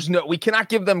like, we cannot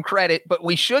give them credit, but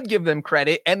we should give them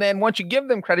credit. And then once you give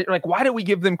them credit, you're like, why do we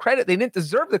give them credit? They didn't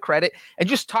deserve the credit. And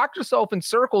just talk yourself in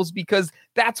circles, because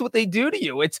that's what they do to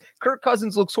you. It's Kirk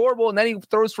Cousins looks horrible, and then he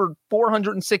throws for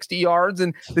 460 yards,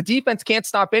 and the defense can't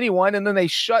stop anyone. And then they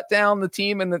shut down the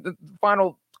team in the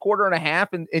final quarter and a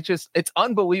half. And it's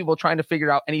unbelievable trying to figure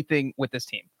out anything with this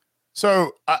team.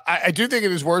 So I do think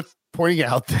it is worth pointing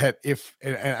out that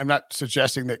and I'm not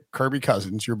suggesting that Kirby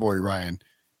Cousins, your boy Ryan,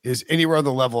 is anywhere on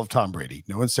the level of Tom Brady.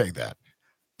 No one's saying that.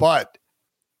 But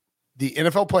the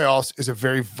NFL playoffs is a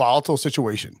very volatile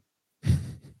situation.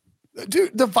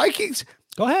 Dude, the Vikings.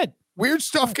 Go ahead. Weird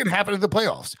stuff can happen in the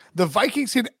playoffs. The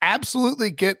Vikings can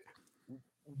absolutely get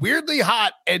weirdly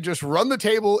hot and just run the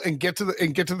table and get to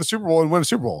the Super Bowl and win a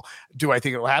Super Bowl. Do I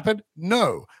think it'll happen?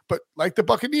 No. But like the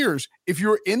Buccaneers, if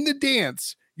you're in the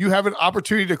dance, you have an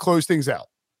opportunity to close things out.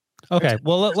 Okay.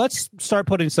 Well, let's start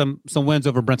putting some wins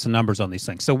over Brinson numbers on these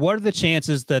things. So what are the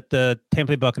chances that the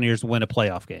Tampa Bay Buccaneers win a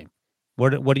playoff game?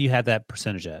 What do you have that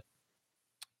percentage at?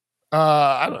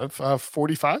 I don't know,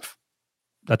 45.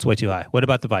 That's way too high. What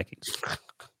about the Vikings?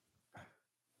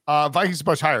 Vikings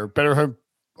much higher. Better home.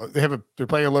 They're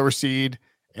playing a lower seed,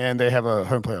 and they have a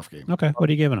home playoff game. Okay. What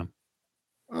are you giving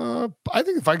them? I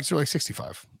think the Vikings are like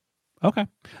 65. Okay.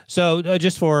 So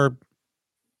just for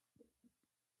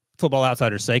Football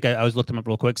Outsiders' sake, I was looking them up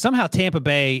real quick. Somehow Tampa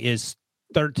Bay is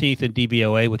 13th in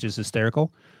DVOA, which is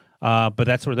hysterical. But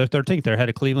that's where they're 13th. They're ahead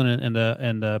of Cleveland and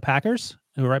the Packers,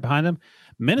 who are right behind them.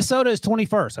 Minnesota is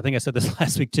 21st. I think I said this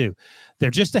last week too.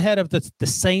 They're just ahead of the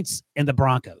Saints and the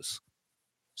Broncos.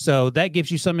 So that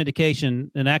gives you some indication,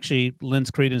 and actually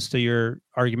lends credence to your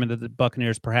argument that the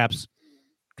Buccaneers perhaps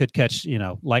could catch,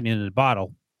 lightning in a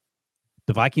bottle.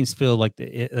 The Vikings feel like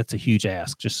that's a huge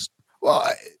ask.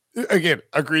 Again,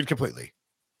 agreed completely.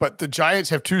 But the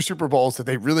Giants have 2 Super Bowls that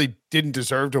they really didn't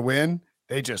deserve to win.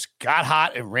 They just got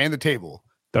hot and ran the table.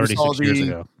 36 years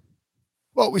ago.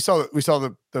 Well, we saw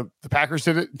the Packers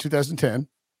did it in 2010.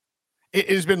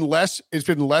 It's been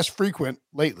less frequent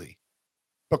lately.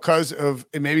 Because of,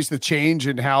 and maybe it's the change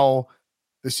in how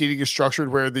the seeding is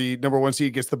structured, where the number 1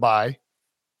 seed gets the bye,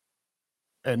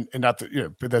 and not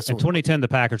the But that's in 2010, the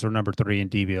Packers were number 3 in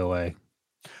DVOA.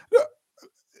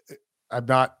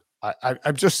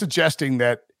 I'm just suggesting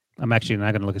that. I'm actually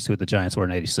not going to look and see what the Giants were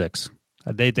in '86.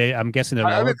 I'm guessing they're.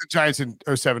 I meant the Giants in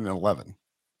 07 and 11.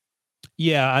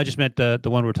 Yeah, I just meant the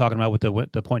one we're talking about with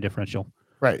the point differential.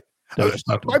 Right.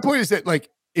 My point is that, like,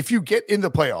 if you get in the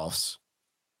playoffs.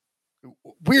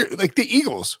 Weird, like the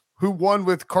Eagles, who won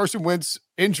with Carson Wentz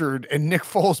injured and Nick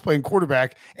Foles playing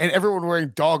quarterback and everyone wearing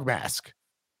dog mask.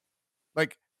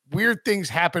 Like, weird things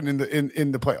happen in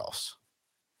the playoffs.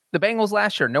 The Bengals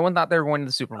last year, no one thought they were going to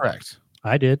the Super Bowl. Correct.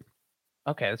 I did.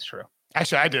 Okay, that's true.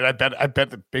 Actually, I did. I bet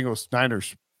the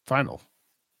Bengals-Niners final.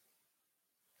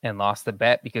 And lost the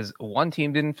bet because one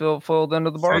team didn't feel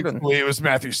under the bargain. Thankfully, it was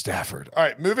Matthew Stafford. All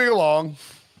right, moving along.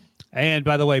 And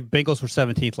by the way, Bengals were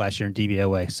 17th last year in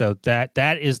DVOA. So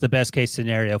that is the best case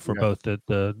scenario for both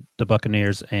the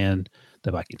Buccaneers and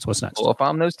the Vikings. What's next? Well, if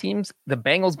I'm those teams, the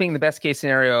Bengals being the best case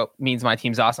scenario means my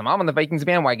team's awesome. I'm on the Vikings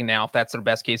bandwagon now if that's their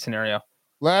best case scenario.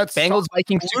 Let's Bengals,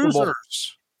 Vikings, Super Bowl.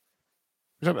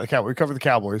 We cover the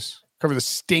Cowboys. Cover the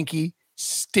stinky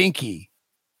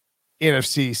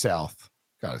NFC South.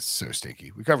 God, it's so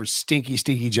stinky. We covered stinky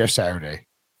Jeff Saturday.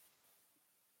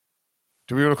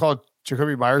 Do we want to call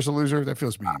Jacoby Myers a loser? That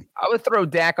feels mean. I would throw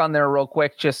Dak on there real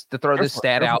quick just to throw this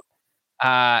stat out.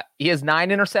 He has 9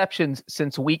 interceptions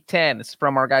since week 10. This is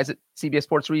from our guys at CBS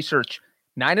Sports Research.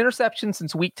 9 interceptions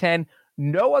since week 10.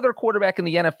 No other quarterback in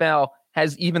the NFL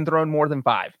has even thrown more than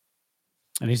 5.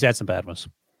 And he's had some bad ones.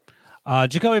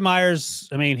 Jacoby Myers,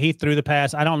 I mean, he threw the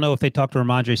pass. I don't know if they talked to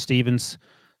Ramondre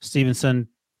Stevenson,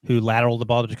 who lateraled the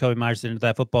ball to Jacoby Myers into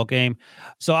that football game.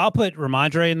 So I'll put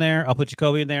Ramondre in there. I'll put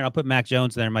Jacoby in there. I'll put Mac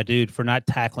Jones in there, my dude, for not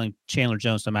tackling Chandler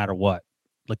Jones no matter what.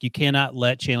 Like, you cannot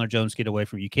let Chandler Jones get away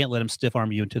from you. You can't let him stiff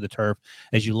arm you into the turf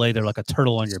as you lay there like a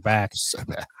turtle on your back.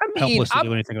 Helpless to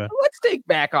do anything about it. Let's take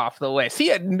back off the list. He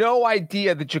had no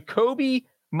idea that Jacoby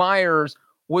Myers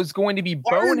was going to be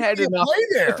boneheaded enough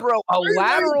to throw a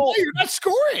lateral. You're not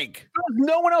scoring. There's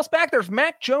no one else back there. If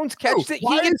Mac Jones catches it,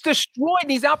 he gets destroyed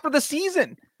and he's out for the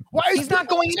season. He's not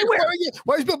going anywhere.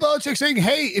 Why is Bill Belichick saying,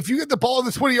 hey, if you get the ball on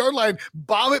the 20-yard line,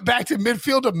 bomb it back to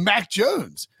midfield to Mac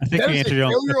Jones? I think that is a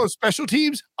failure of special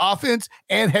teams, offense,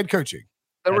 and head coaching.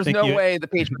 There was no way the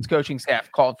Patriots coaching staff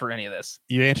called for any of this.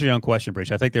 You answered your own question,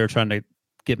 Breach. I think they were trying to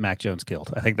get Mac Jones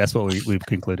killed. I think that's what we've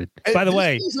concluded. By the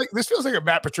way, this feels like a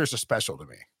Matt Patricia special to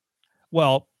me.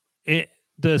 Well,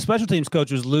 the special teams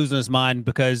coach was losing his mind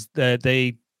because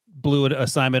they blew an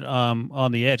assignment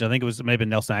on the edge. I think it was maybe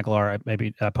Nelson Aguilar.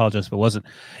 Maybe I apologize if it wasn't.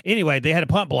 Anyway, they had a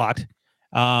punt blocked.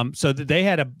 So they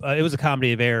had it was a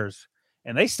comedy of errors,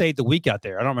 and they stayed the week out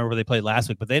there. I don't remember where they played last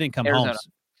week, but they didn't come home.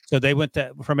 So they went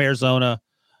from Arizona,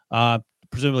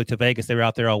 presumably to Vegas. They were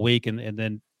out there all week, and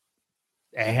then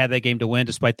had that game to win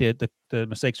despite the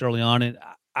mistakes early on. And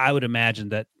I would imagine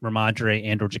that Ramondre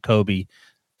and or Jacoby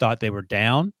thought they were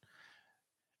down.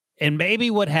 And maybe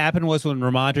what happened was when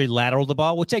Ramondre lateraled the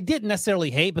ball, which I didn't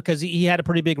necessarily hate because he had a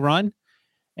pretty big run.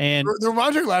 And the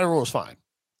Ramondre lateral was fine.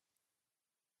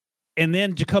 And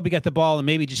then Jacoby got the ball and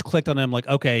maybe just clicked on him like,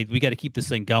 okay, we got to keep this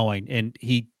thing going. And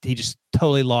he just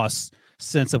totally lost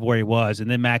sense of where he was. And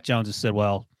then Mac Jones just said,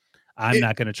 well, I'm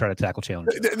not going to try to tackle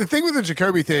Chandler. The thing with the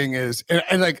Jacoby thing is,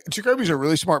 and like Jacoby's a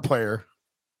really smart player.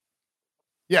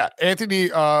 Yeah, Anthony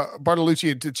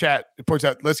Bartolucci to chat points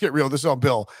out, let's get real. This is on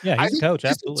Bill. Yeah, he's a coach.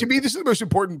 Absolutely. To me, this is the most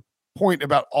important point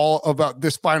about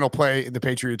this final play in the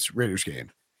Patriots-Raiders game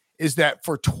is that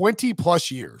for 20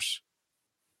 plus years,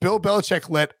 Bill Belichick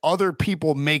let other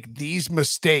people make these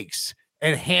mistakes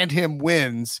and hand him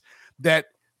wins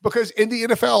because in the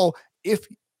NFL,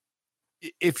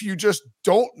 if you just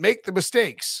don't make the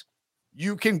mistakes,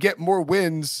 you can get more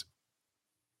wins.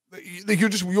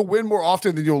 You'll win more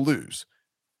often than you'll lose.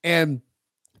 And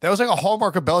that was like a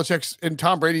hallmark of Belichick's and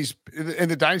Tom Brady's in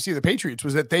the dynasty of the Patriots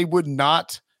was that they would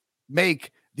not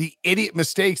make the idiot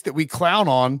mistakes that we clown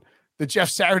on, the Jeff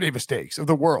Saturday mistakes of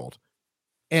the world.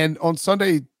 And on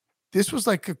Sunday, this was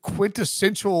like a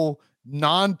quintessential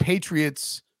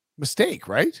non-Patriots mistake,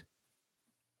 right?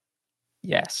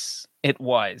 Yes, it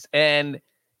was. And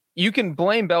you can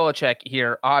blame Belichick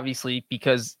here, obviously,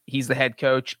 because he's the head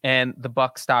coach and the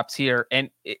buck stops here. And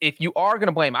if you are going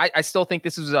to blame, I still think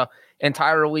this is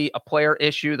entirely a player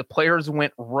issue. The players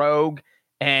went rogue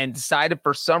and decided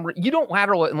for some reason. You don't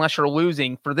lateral it unless you're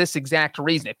losing for this exact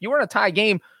reason. If you were in a tie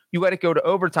game, you let it go to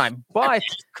overtime. But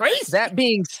that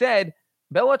being said,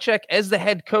 Belichick, as the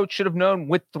head coach, should have known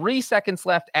with 3 seconds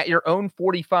left at your own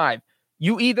 45,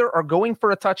 you either are going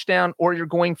for a touchdown or you're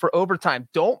going for overtime.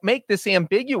 Don't make this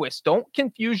ambiguous. Don't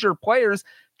confuse your players.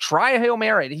 Try a Hail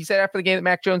Mary. He said after the game that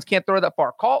Mac Jones can't throw that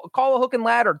far. Call a hook and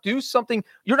ladder. Do something.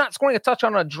 You're not scoring a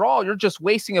touchdown on a draw. You're just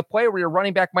wasting a play where your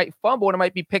running back might fumble and it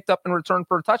might be picked up and returned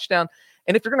for a touchdown.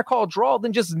 And if you're going to call a draw,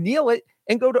 then just kneel it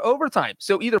and go to overtime.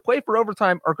 So either play for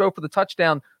overtime or go for the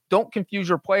touchdown. Don't confuse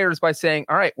your players by saying,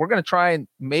 all right, we're going to try and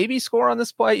maybe score on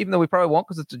this play, even though we probably won't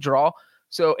because it's a draw.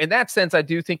 So in that sense, I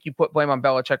do think you put blame on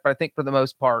Belichick, but I think for the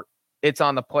most part, it's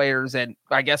on the players. And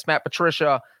I guess Matt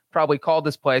Patricia probably called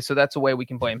this play, so that's a way we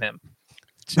can blame him.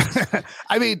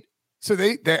 I mean, so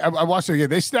I watched it again.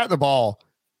 They snapped the ball.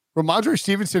 Ramondre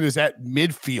Stevenson is at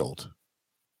midfield.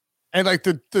 And like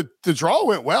the draw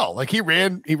went well. Like he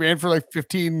ran for like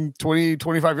 15, 20,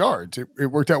 25 yards. It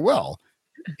worked out well.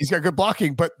 He's got good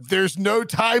blocking, but there's no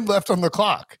time left on the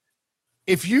clock.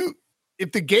 If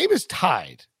the game is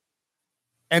tied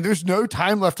and there's no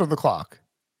time left on the clock,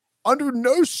 under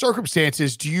no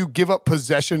circumstances do you give up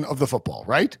possession of the football,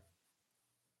 right?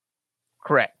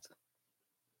 Correct.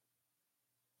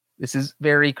 This is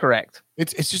very correct.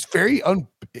 It's just very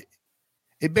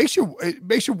it makes you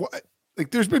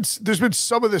like there's been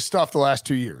some of this stuff the last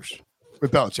 2 years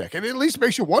with Belichick, and it at least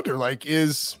makes you wonder, like,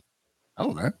 I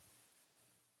don't know,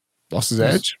 lost his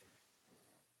edge.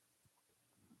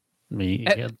 I mean,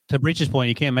 to Breach's point,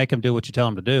 you can't make him do what you tell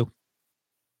him to do.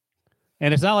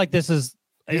 And it's not like this is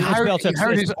he hired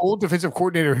his old defensive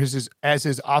coordinator as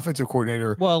his offensive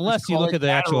coordinator. Well, unless you look at the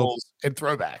actual and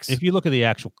throwbacks. If you look at the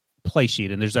actual play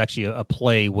sheet, and there's actually a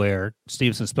play where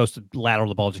Stevenson's supposed to lateral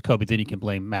the ball to Jacoby, then you can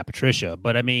blame Matt Patricia.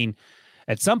 But I mean,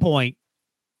 at some point,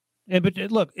 but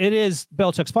look, it is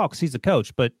Belichick's fault because he's the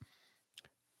coach. But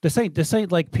this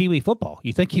ain't like Pee Wee football.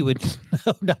 You think he would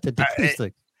know not to do these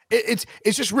things? It's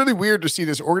just really weird to see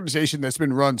this organization that's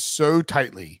been run so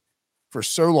tightly for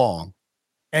so long,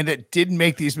 and that didn't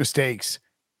make these mistakes.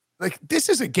 Like, this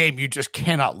is a game you just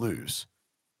cannot lose.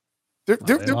 They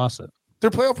lost it. Their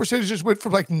playoff percentages went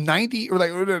from like 90 or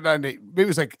like maybe it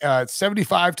was like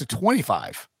 75 to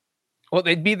 25. Well,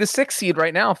 they'd be the 6th seed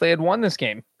right now if they had won this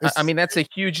game. I mean, that's a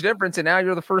huge difference, and now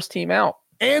you're the first team out.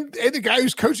 And the guy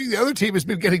who's coaching the other team has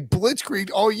been getting blitzkrieged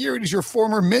all year, and he's your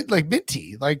former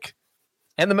Minty. Like,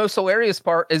 and the most hilarious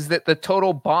part is that the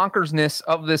total bonkersness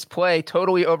of this play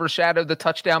totally overshadowed the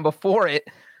touchdown before it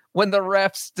when the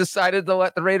refs decided to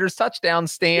let the Raiders touchdown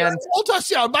stand. Full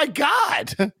touchdown, my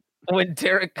God. When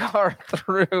Derek Carr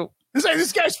threw. It's like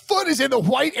this guy's foot is in the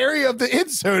white area of the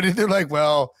end zone, and they're like,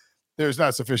 well, there's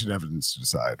not sufficient evidence to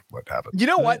decide what happened. You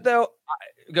know what, though?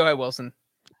 Go ahead, Wilson.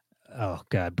 Oh,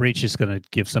 God. Breach is going to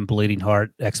give some bleeding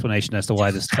heart explanation as to why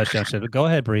this touchdown should. Go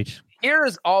ahead, Breach.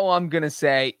 Here's all I'm going to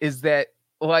say is that,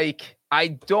 like,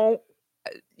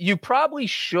 you probably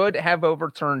should have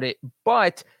overturned it,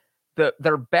 but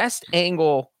their best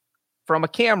angle from a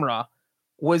camera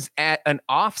was at an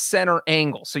off-center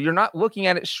angle. So you're not looking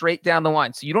at it straight down the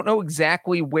line. So you don't know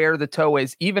exactly where the toe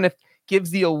is, even if it gives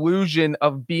the illusion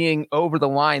of being over the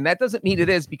line. That doesn't mean it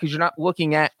is, because you're not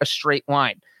looking at a straight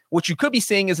line. What you could be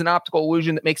seeing is an optical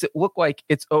illusion that makes it look like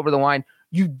it's over the line.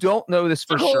 You don't know this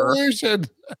for sure. Illusion.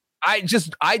 I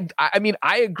mean,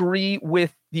 I agree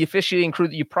with the officiating crew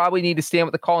that you probably need to stand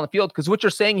with the call on the field, because what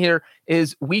you're saying here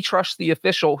is we trust the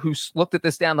official who looked at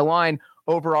this down the line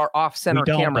over our off-center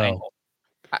camera angle.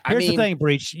 Here's the thing,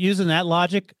 Breach. Using that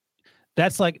logic,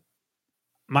 that's like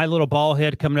my little ball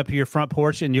head coming up to your front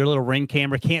porch, and your little Ring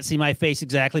camera can't see my face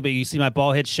exactly, but you see my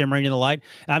ball head shimmering in the light.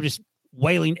 And I'm just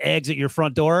wailing eggs at your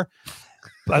front door.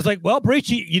 I was like, well, Breach,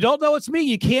 you don't know it's me.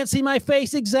 You can't see my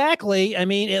face exactly. I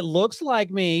mean, it looks like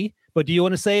me, but do you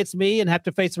want to say it's me and have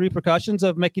to face the repercussions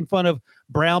of making fun of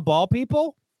brown ball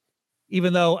people?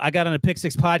 Even though I got on a Pick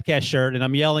Six podcast shirt and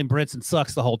I'm yelling Brinson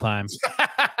sucks the whole time.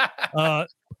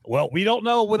 Well, we don't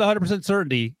know with 100%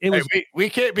 certainty. It was. We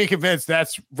can't be convinced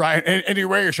that's Ryan. And you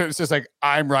wear your shirt. It says like,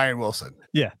 I'm Ryan Wilson.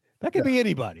 Yeah, that could be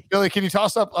anybody. Billy, can you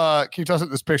toss up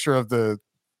this picture of the?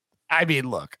 I mean,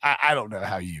 look, I don't know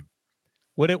how you.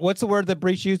 What's the word that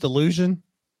Breach used? Illusion.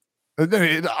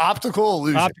 The optical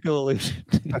illusion. Optical illusion.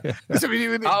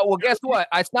 Well, guess what?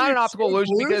 It's not an optical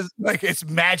illusion because like it's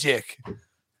magic.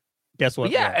 Guess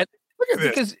what? Yeah, look at this.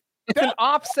 Because it's an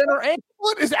off-center angle.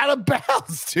 What is out of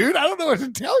bounds, dude? I don't know what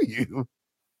to tell you.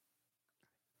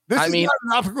 This is not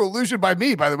an optical illusion by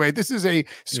me, by the way. This is a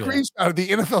screenshot of the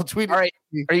NFL tweet. All right,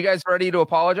 are you guys ready to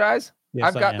apologize?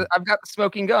 Yes, I've got the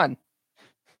smoking gun.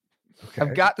 Okay.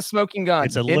 I've got the smoking gun.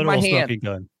 It's a literal smoking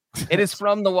gun. It is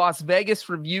from the Las Vegas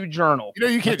Review Journal. You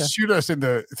know, you can't shoot us through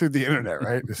the internet,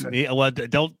 right? Well,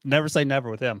 don't never say never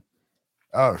with him.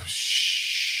 Oh,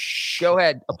 shh. Go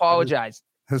ahead. Apologize.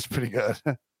 That's pretty good.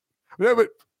 Yeah, but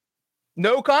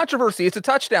no controversy. It's a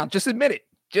touchdown. Just admit it.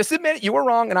 Just admit it. You were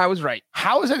wrong and I was right.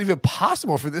 How is that even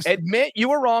possible for this? Admit you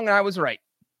were wrong and I was right.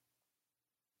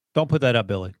 Don't put that up,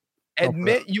 Billy.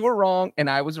 Admit you were wrong and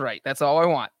I was right. That's all I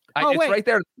want. It's right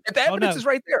there. The evidence is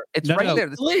right there. It's right there.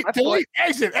 Delete.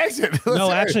 Exit.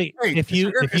 No, actually, if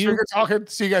you talking,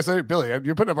 see you guys later, Billy.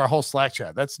 You're putting up our whole Slack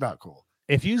chat. That's not cool.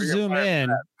 If you zoom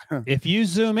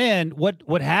in,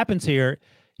 what happens here?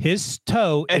 His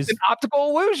toe is an optical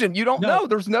illusion. You don't know.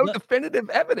 There's no definitive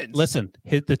evidence. Listen,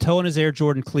 the toe in his Air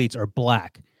Jordan cleats are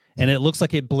black, and it looks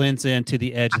like it blends into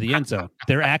the edge of the end zone.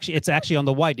 It's actually on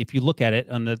the white. If you look at it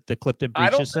on the clip that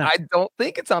Breach just sent. I don't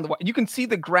think it's on the white. You can see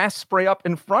the grass spray up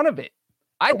in front of it.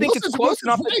 I think it's close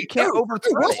enough that you can't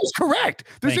overturn it. Wilson's correct.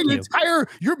 There's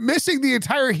you're missing the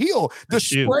entire heel. The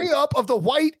spray up of the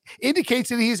white indicates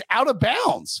that he's out of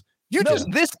bounds.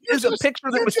 This is a picture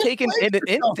that was taken in an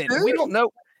instant. We don't know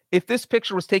if this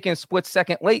picture was taken a split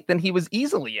second late, then he was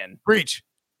easily in. Breach.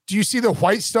 Do you see the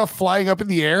white stuff flying up in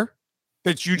the air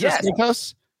that you just gave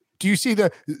us? Do you see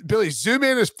Billy, zoom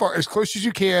in as close as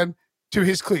you can to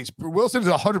his cleats. Wilson is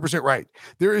 100% right.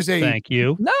 There is a thank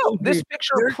you. No, this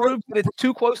picture proves that it's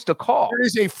too close to call. There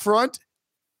is a front,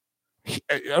 I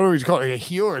don't know what you call it, a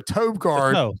heel or a toe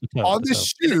guard on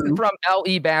this shoe from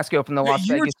L.E. Basco from the Las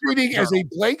Vegas. You're treating as a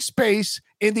blank space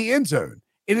in the end zone.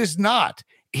 It is not.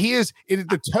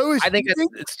 The toe is. I think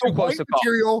it's too close to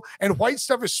material, and white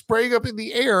stuff is spraying up in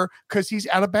the air because he's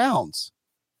out of bounds.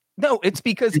 No, it's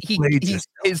because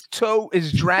his toe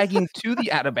is dragging to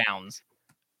the out of bounds.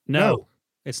 No,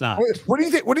 it's not. What do you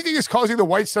think? What do you think is causing the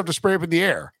white stuff to spray up in the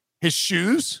air? His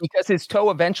shoes? Because his toe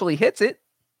eventually hits it.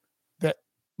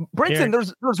 Brinson,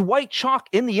 there's white chalk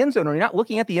in the end zone. Are you not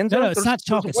looking at the end zone? No, it's not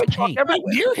chalk. It's paint.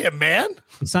 Near him, man.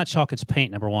 It's not chalk. It's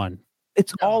paint. Number one.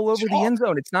 It's all over the end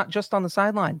zone. It's not just on the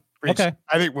sideline. Okay.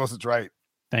 I think Wilson's right.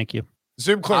 Thank you.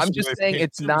 Zoom close. I'm just saying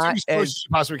it's not as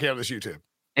possibly can on this YouTube.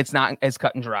 It's not as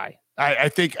cut and dry. I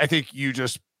think you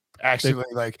just actually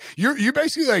you're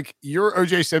basically you're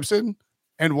OJ Simpson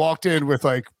and walked in with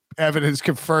evidence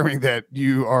confirming that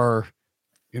you are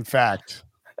in fact.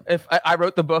 If I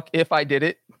wrote the book, If I Did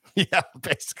It. Yeah,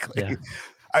 basically.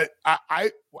 Yeah.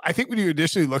 I think when you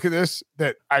initially look at this,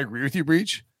 that I agree with you,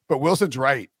 Breach, but Wilson's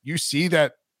right. You see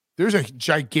that there's a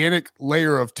gigantic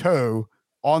layer of toe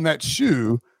on that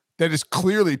shoe that is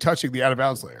clearly touching the out of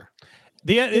bounds layer.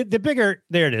 The bigger,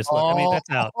 there it is. Look, I mean, that's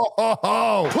out.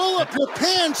 Pull up your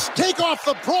pants, take off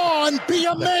the bra, and be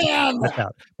a man. That's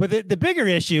out. But the bigger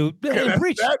issue,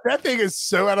 Breach, that thing is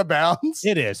so out of bounds.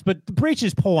 It is. But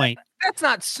Breach's point, that's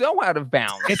not so out of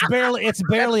bounds. It's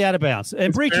barely out of bounds.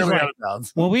 And Breach is right.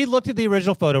 When we looked at the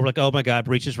original photo, we're like, oh my God,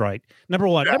 Breach is right. Number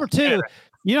one. Number two,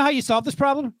 you know how you solve this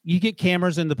problem? You get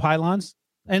cameras in the pylons,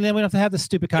 and then we don't have to have this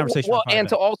stupid conversation. Well, and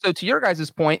to your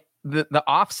guys' point, the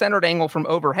off-centered angle from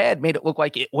overhead made it look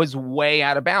like it was way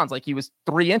out of bounds, like he was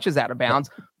 3 inches out of bounds,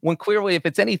 when clearly, if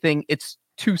it's anything, it's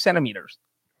 2 centimeters.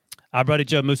 Our buddy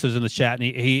Joe Musa's in the chat,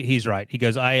 and he's right. He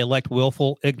goes, I elect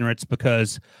willful ignorance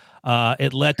because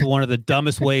it led to one of the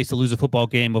dumbest ways to lose a football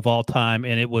game of all time,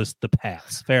 and it was the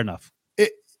pass. Fair enough.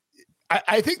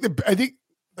 I think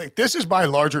this is my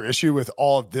larger issue with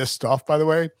all of this stuff, by the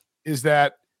way, is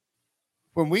that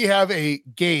when we have a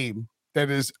game that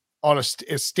is on a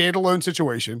standalone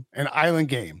situation, an island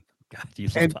game. God,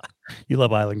 you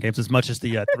love island games as much as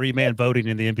the 3-man voting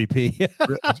in the MVP.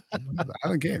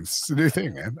 Island games, it's a new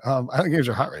thing, man. Island games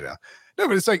are hot right now. No,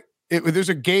 but it's there's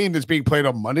a game that's being played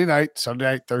on Monday night, Sunday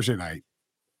night, Thursday night.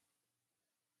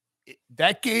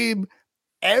 That game,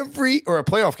 or a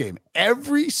playoff game,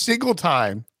 every single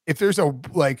time, if there's a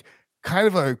kind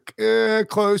of a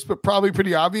close but probably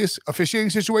pretty obvious officiating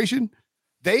situation,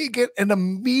 they get an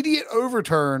immediate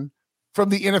overturn from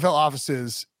the NFL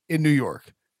offices in New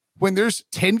York. When there's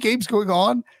 10 games going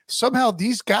on, somehow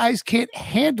these guys can't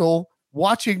handle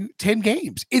watching 10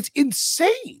 games. It's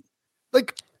insane.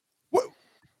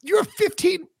 You're a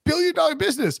 $15 billion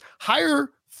business. Hire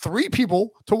 3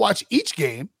 people to watch each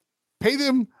game, pay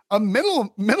them a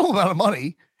minimal amount of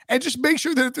money, and just make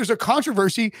sure that if there's a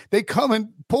controversy, they come and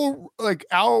pull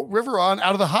Al Riveron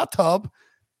out of the hot tub,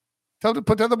 tell them to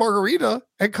put down the margarita,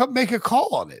 and come make a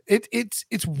call on it.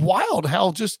 It's wild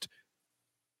how just.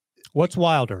 What's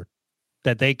wilder,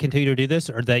 that they continue to do this,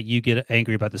 or that you get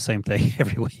angry about the same thing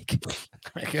every week?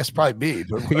 I guess probably me.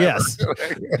 But yes,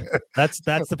 that's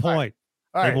the point.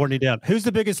 All right. Worn you down. Who's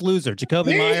the biggest loser?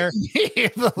 Jacoby Meyer. You're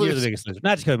the biggest loser.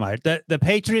 Not Jacoby Meyer. The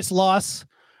Patriots loss,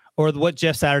 or what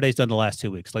Jeff Saturday's done the last 2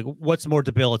 weeks. What's more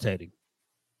debilitating?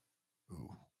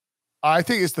 I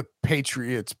think it's the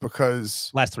Patriots because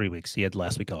last 3 weeks he had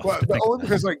last week off. Well, only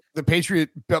because the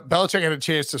Belichick had a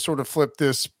chance to sort of flip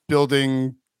this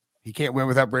building. He can't win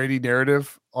without Brady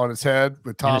narrative on its head.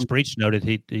 With Tom, as Breach noted,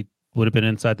 he would have been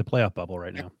inside the playoff bubble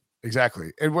right now.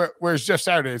 Exactly. And whereas Jeff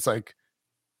Saturday, it's I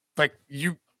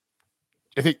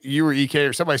think you or EK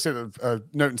or somebody said a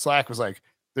note in Slack was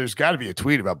there's got to be a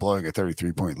tweet about blowing a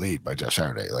 33-point lead by Jeff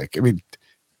Saturday.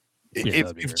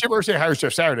 If Chip Irsay hires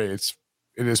Jeff Saturday,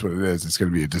 it is what it is. It's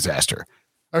going to be a disaster.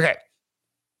 Okay.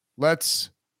 Let's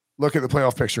look at the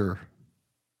playoff picture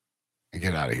and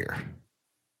get out of here.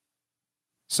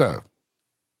 So,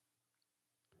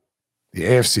 the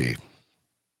AFC,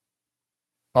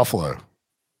 Buffalo,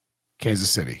 Kansas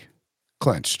City,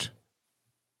 clinched.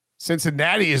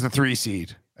 Cincinnati is the 3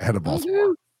 seed ahead of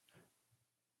Baltimore.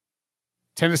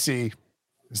 Tennessee,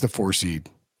 is the 4 seed.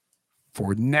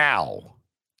 For now,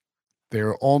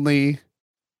 they're only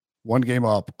one game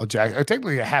up on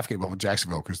technically a half game up on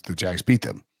Jacksonville because the Jags beat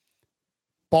them.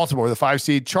 Baltimore, the 5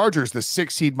 seed. Chargers, the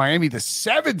 6 seed. Miami, the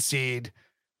 7 seed.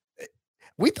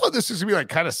 We thought this was going to be like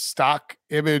kind of stock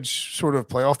image sort of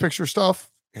playoff picture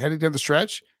stuff heading down the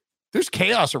stretch. There's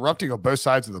chaos erupting on both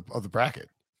sides of the bracket.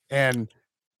 And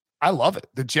I love it.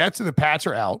 The Jets and the Pats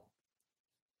are out.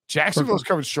 Jacksonville's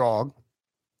coming strong.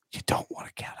 You don't want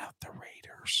to count out the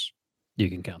Raiders. You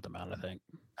can count them out, I think.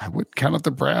 I wouldn't count out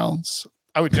the Browns.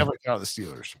 I would definitely count out the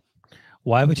Steelers.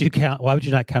 Why would you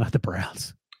not count out the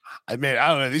Browns? I mean, I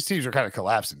don't know. These teams are kind of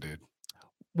collapsing, dude.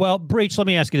 Well, Breach, let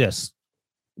me ask you this.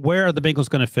 Where are the Bengals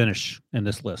going to finish in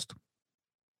this list?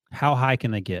 How high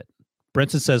can they get?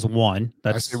 Brenton says 1.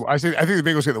 I think the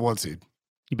Bengals get the 1 seed.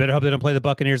 You better hope they don't play the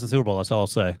Buccaneers in the Super Bowl. That's all I'll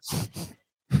say.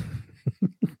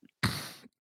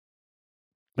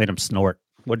 Made them snort.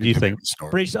 What do you think?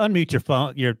 Breach,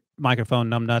 unmute your microphone,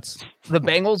 numbnuts. The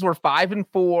Bengals were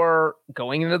 5-4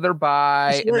 going into their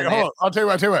bye. Hold on. I'll tell you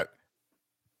what.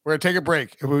 We're going to take a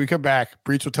break. And when we come back,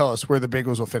 Breach will tell us where the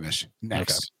Bengals will finish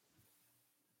next.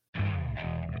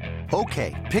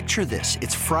 Okay, picture this.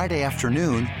 It's Friday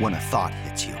afternoon when a thought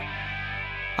hits you.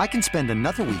 I can spend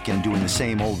another weekend doing the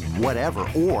same old whatever,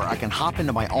 or I can hop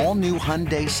into my all-new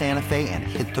Hyundai Santa Fe and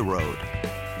hit the road.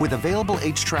 With available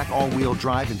H-Track all-wheel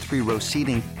drive and 3-row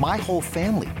seating, my whole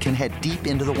family can head deep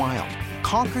into the wild.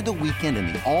 Conquer the weekend in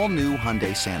the all-new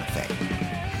Hyundai Santa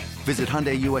Fe. Visit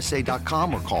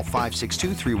HyundaiUSA.com or call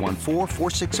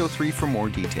 562-314-4603 for more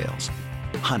details.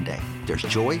 Hyundai, there's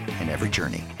joy in every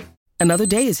journey. Another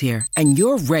day is here, and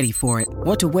you're ready for it.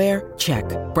 What to wear? Check.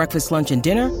 Breakfast, lunch, and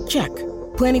dinner? Check.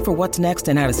 Planning for what's next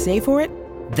and how to save for it?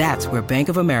 That's where Bank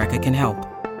of America can help.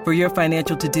 For your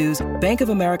financial to-dos, Bank of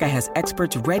America has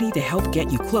experts ready to help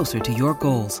get you closer to your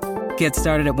goals. Get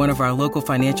started at one of our local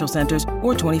financial centers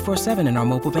or 24/7 in our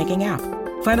mobile banking app.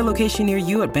 Find a location near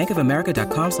you at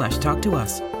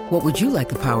bankofamerica.com/talktous. What would you like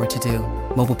the power to do?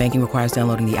 Mobile banking requires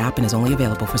downloading the app and is only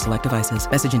available for select devices.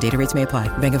 Message and data rates may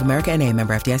apply. Bank of America N.A.,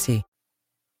 member FDIC.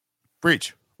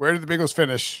 Breach, where did the Bengals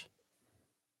finish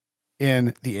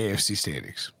in the AFC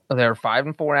standings? They're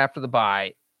 5-4 after the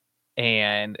bye.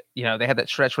 And, they had that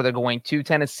stretch where they're going to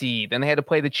Tennessee. Then they had to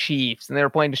play the Chiefs. And they were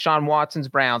playing Deshaun Watson's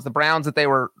Browns. The Browns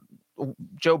that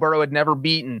Joe Burrow had never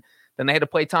beaten. Then they had to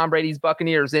play Tom Brady's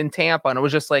Buccaneers in Tampa. And it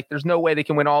was just like, there's no way they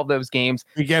can win all of those games.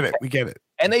 We get it.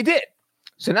 And they did.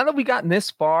 So now that we've gotten this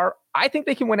far, I think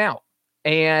they can win out.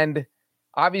 And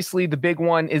obviously the big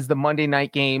one is the Monday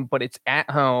night game, but it's at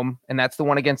home. And that's the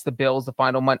one against the Bills, the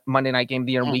final Monday night game of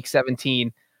the year in week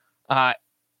 17.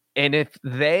 And if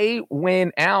they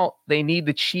win out, they need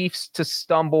the Chiefs to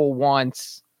stumble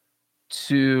once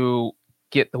to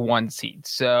get the 1 seed.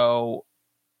 So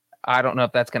I don't know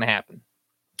if that's going to happen.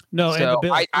 No, so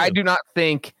I do not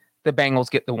think the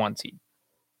Bengals get the 1 seed.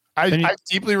 I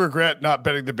deeply regret not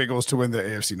betting the Bengals to win the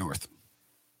AFC North.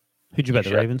 Who'd you bet,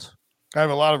 the Ravens? I have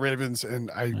a lot of Ravens,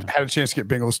 and I had a chance to get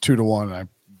Bengals 2-1, and I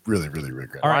really, really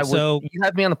regret it. All right, so you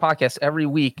have me on the podcast every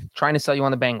week trying to sell you on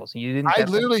the Bengals. You didn't. I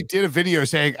literally did a video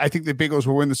saying I think the Bengals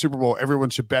will win the Super Bowl. Everyone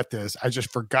should bet this. I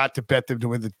just forgot to bet them to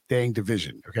win the dang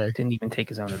division. Okay, didn't even take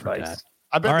his own advice.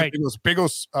 I bet the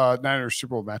Bengals Niners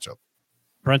Super Bowl matchup.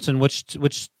 Brenton, which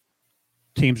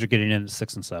teams are getting in at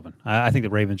 6 and 7? I think the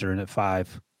Ravens are in at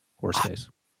 5. Worst case.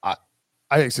 I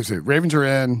think 6. Ravens are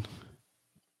in.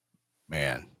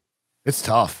 Man, it's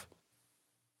tough.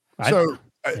 I think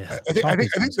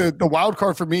the wild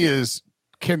card for me is,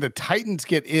 can the Titans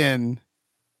get in,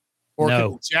 or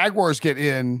can the Jaguars get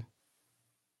in?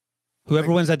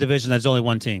 Whoever wins that division, that's only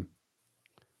one team.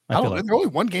 I don't know. They're only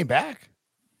 1 game back.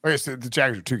 Okay, so the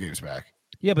Jaguars are 2 games back.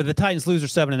 Yeah, but the Titans lose are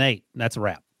 7 and 8. And that's a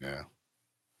wrap. Yeah.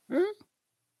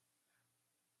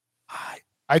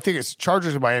 I think it's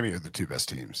Chargers and Miami are the 2 best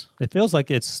teams. It feels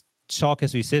like it's chalk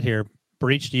as we sit here.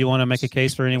 Breach, do you want to make a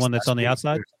case for anyone that's on the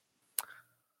outside?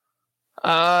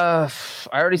 I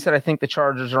already said I think the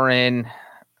Chargers are in.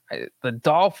 The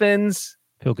Dolphins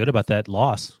feel good about that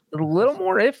loss. A little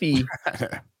more iffy.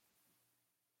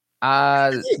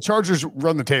 Chargers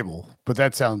run the table, but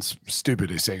that sounds stupid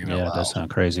as saying it out loud. Yeah, it does sound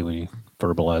crazy when you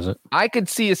verbalize it. I could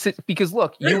see because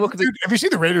look, you look at the. Have you seen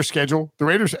the Raiders schedule? The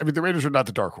Raiders are not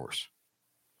the dark horse.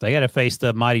 They got to face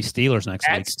the mighty Steelers next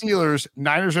week. At Steelers,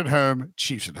 Niners at home,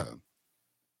 Chiefs at home,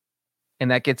 and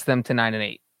that gets them to 9 and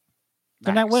 8.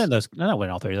 They're not winning those. They're not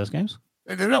winning all 3 of those games.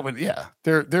 They're not winning. Yeah,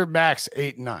 they're max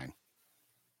 8 and 9.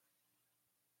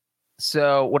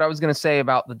 So what I was going to say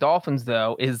about the Dolphins,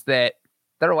 though, is that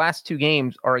their last 2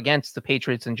 games are against the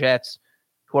Patriots and Jets,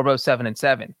 who are both 7 and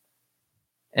 7.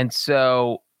 And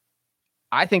so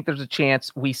I think there's a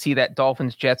chance we see that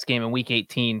Dolphins-Jets game in Week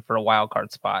 18 for a wild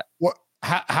card spot. What?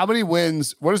 How many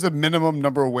wins? What is the minimum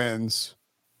number of wins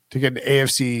to get an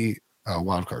AFC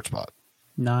wild card spot?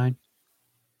 9.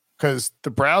 Because the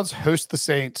Browns host the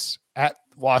Saints at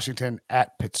Washington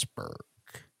at Pittsburgh.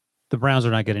 The Browns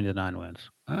are not getting to 9 wins.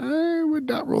 I would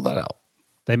not rule that out.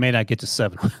 They may not get to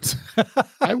 7 wins.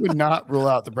 I would not rule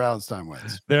out the Browns 9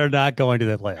 wins. They're not going to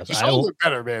the playoffs. He look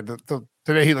better, man.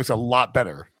 Today he looks a lot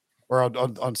better. Or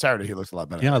on Saturday he looks a lot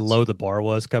better. You know how low the bar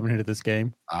was coming into this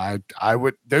game? I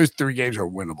would. Those 3 games are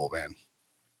winnable, man.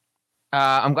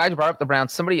 I'm glad you brought up the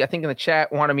Browns. Somebody I think in the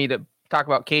chat wanted me to talk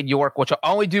about Cade York, which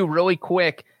I'll only do really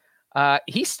quick.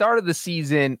 He started the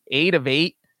season 8 of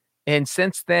 8, and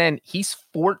since then he's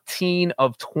 14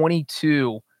 of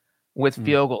 22 with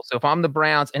field goals. So if I'm the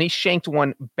Browns, and he shanked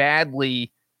one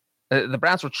badly, the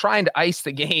Browns were trying to ice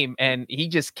the game, and he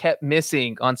just kept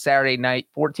missing on Saturday night.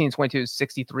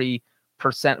 14-22,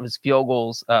 63% of his field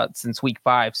goals since week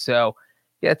 5. So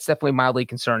yeah, it's definitely mildly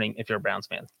concerning if you're a Browns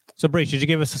fan. So Breach, did you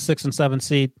give us a 6 and 7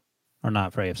 seed or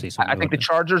not for AFC? I think the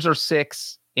Chargers are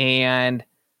 6, and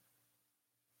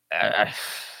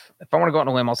if I want to go on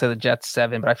a limb, I'll say the Jets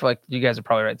 7, but I feel like you guys are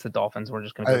probably right. It's the Dolphins. We're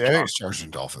just going to I think it's Chargers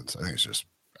and Dolphins. I think it's just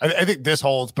I think this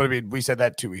holds, but I mean, we said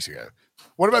that 2 weeks ago.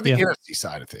 What about the NFC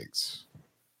side of things?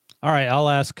 All right, I'll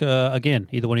ask again.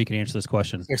 Either one of you can answer this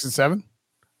question. 6 and 7?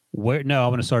 Where? No, I'm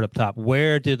going to start up top.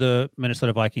 Where did the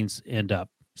Minnesota Vikings end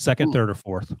up? 2nd, 3rd,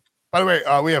 or 4th? By the way,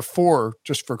 we have 4,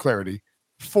 just for clarity,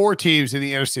 4 teams in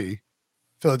the NFC: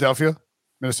 Philadelphia,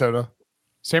 Minnesota,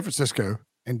 San Francisco,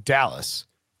 and Dallas.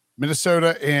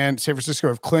 Minnesota and San Francisco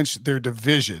have clinched their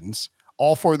divisions.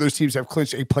 All 4 of those teams have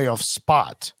clinched a playoff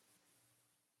spot.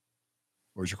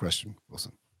 What was your question,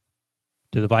 Wilson?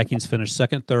 Do the Vikings finish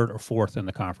 2nd, 3rd, or 4th in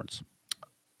the conference?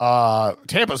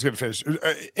 Tampa's going to finish.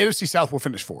 NFC South will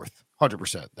finish 4th,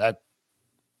 100%.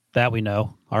 That we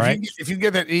know. All right. If you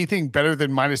get that anything better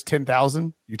than minus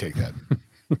 10,000, you take that.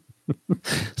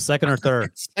 2nd or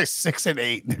 3rd? 6 and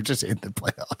 8. They're just in the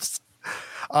playoffs.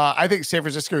 I think San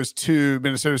Francisco is 2,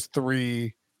 Minnesota's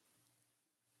 3.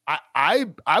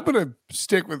 I'm going to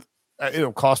stick with.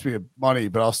 It'll cost me money,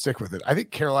 but I'll stick with it. I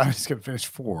think Carolina's going to finish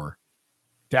 4,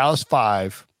 Dallas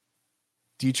 5,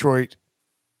 Detroit,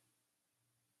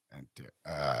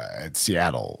 and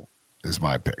Seattle is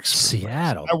my picks.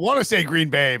 Seattle. I want to say Green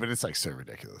Bay, but it's like so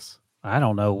ridiculous. I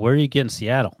don't know. Where are you getting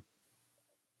Seattle?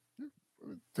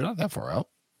 They're not that far out.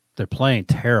 They're playing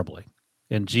terribly,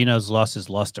 and Geno's lost his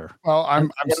luster. Well,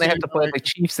 they have to play the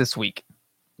Chiefs this week.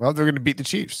 Well, they're going to beat the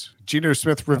Chiefs. Geno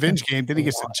Smith revenge game. Then he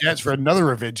gets the Jets for another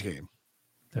revenge game.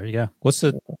 There you go. What's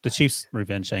the Chiefs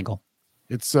revenge angle?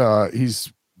 It's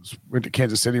he's went to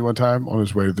Kansas City one time on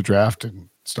his way to the draft and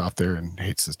stopped there and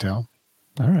hates his town.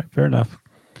 All right, fair enough.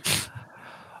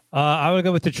 I would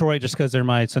go with Detroit just because they're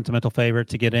my sentimental favorite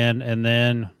to get in, and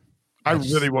then I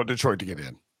really want Detroit to get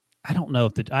in. I don't know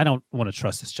if I don't want to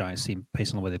trust this Giants team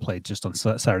based on the way they played just on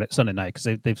Sunday night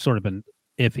because they've sort of been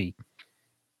iffy.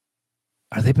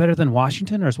 Are they better than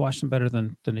Washington, or is Washington better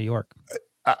than New York?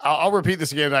 I'll repeat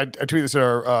this again. I tweeted this to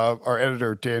our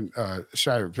editor Dan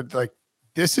Schneider, but like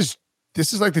this is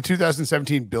like the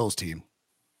 2017 Bills team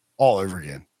all over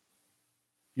again.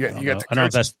 You got. I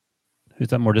don't know if who's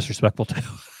that more disrespectful to.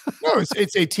 No,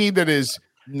 it's a team that is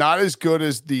not as good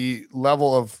as the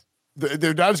level of.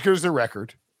 They're not as good as their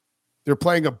record. They're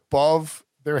playing above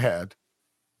their head.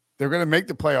 They're going to make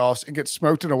the playoffs and get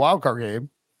smoked in a wild card game.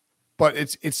 But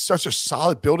it's such a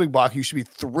solid building block. You should be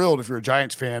thrilled if you're a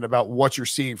Giants fan about what you're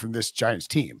seeing from this Giants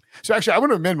team. So actually, I'm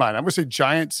going to amend mine. I'm going to say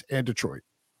Giants and Detroit.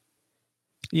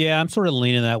 Yeah, I'm sort of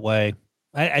leaning that way.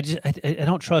 I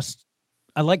don't trust.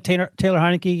 I like Taylor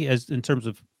Heineke as in terms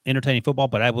of entertaining football,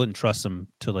 but I wouldn't trust him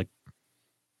to like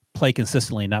play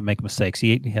consistently and not make mistakes.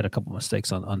 He had a couple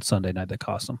mistakes on Sunday night that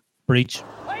cost him. Breach.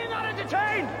 Are you not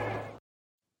entertained?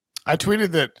 I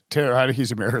tweeted that Taylor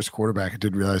Heineke's America's quarterback. I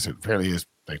didn't realize it apparently is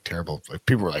like terrible. Like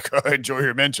people were like, oh, I enjoy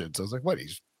your mentions. I was like, what?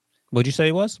 What'd you say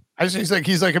he was? He's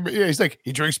like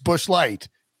he drinks Busch Light.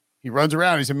 He runs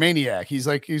around. He's a maniac. He's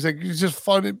just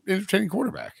fun, entertaining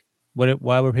quarterback.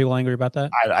 Why were people angry about that?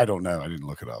 I don't know. I didn't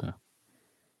look it up.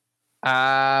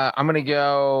 Yeah. I'm going to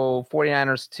go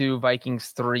 49ers 2, Vikings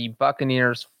 3,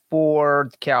 Buccaneers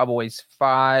 4, Cowboys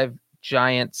 5,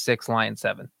 Giants 6, Lions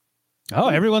 7. Oh,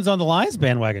 everyone's on the Lions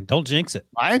bandwagon. Don't jinx it.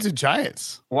 Lions and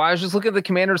Giants. Well, I was just looking at the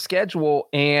Commanders' schedule,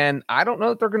 and I don't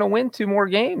know if they're going to win 2 more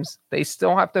games. They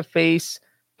still have to face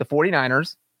the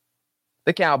 49ers,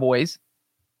 the Cowboys,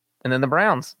 and then the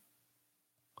Browns.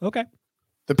 Okay.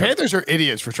 The Panthers are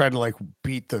idiots for trying to like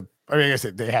beat the. I mean, I guess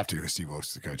they have to because Steve Wilkes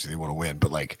is the coach. They want to win,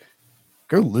 but like,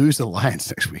 go lose the Lions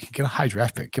next week. Get a high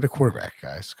draft pick. Get a quarterback,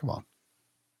 guys. Come on.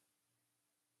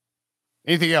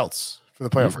 Anything else for the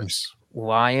playoff race?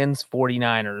 Lions,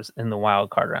 49ers in the wild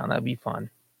card round. That'd be fun.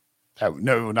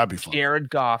 No, it would not be fun. Jared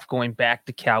Goff going back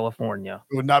to California.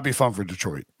 It would not be fun for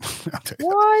Detroit.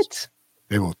 What?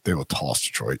 They will toss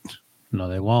Detroit. No,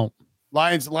 they won't.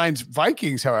 Lions,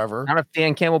 Vikings, however. Not if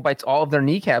Dan Campbell bites all of their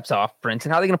kneecaps off, Prince.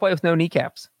 And how are they going to play with no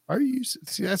kneecaps? Are you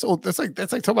see? That's old. That's like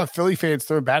talking about Philly fans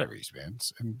throwing batteries, man.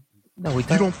 And no, we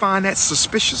don't. You don't find that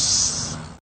suspicious?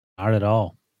 Not at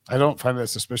all. I don't find that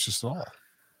suspicious at all.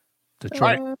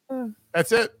 Detroit.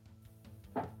 That's it.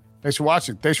 Thanks for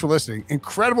watching. Thanks for listening.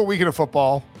 Incredible weekend of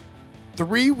football.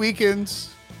 3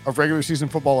 weekends of regular season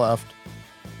football left.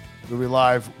 We'll be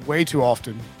live way too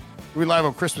often. We'll be live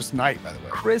on Christmas night, by the way.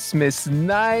 Christmas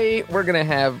night. We're going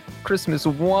to have Christmas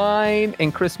wine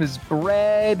and Christmas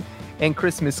bread and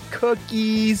Christmas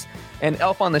cookies and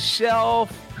Elf on the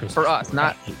Shelf for us,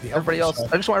 not everybody else.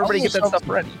 I just want everybody to get that stuff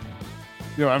ready.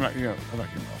 I'm not getting off.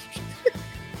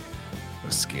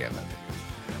 What a scam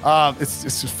that is.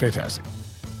 It's just fantastic.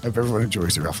 I hope everyone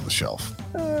enjoys their Elf on the Shelf.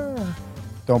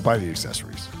 Don't buy the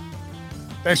accessories.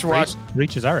 Thanks for watching.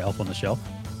 Reach is our Elf on the Shelf.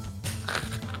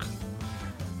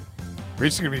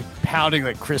 Reach is going to be pounding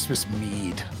like Christmas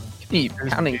mead.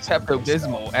 Pounding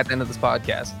Pepto-Bismol at the end of this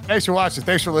podcast. Thanks for watching.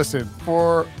 Thanks for listening.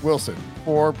 For Wilson,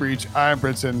 for Breach, I'm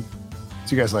Brinson.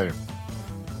 See you guys later.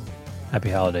 Happy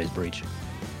holidays, Breach.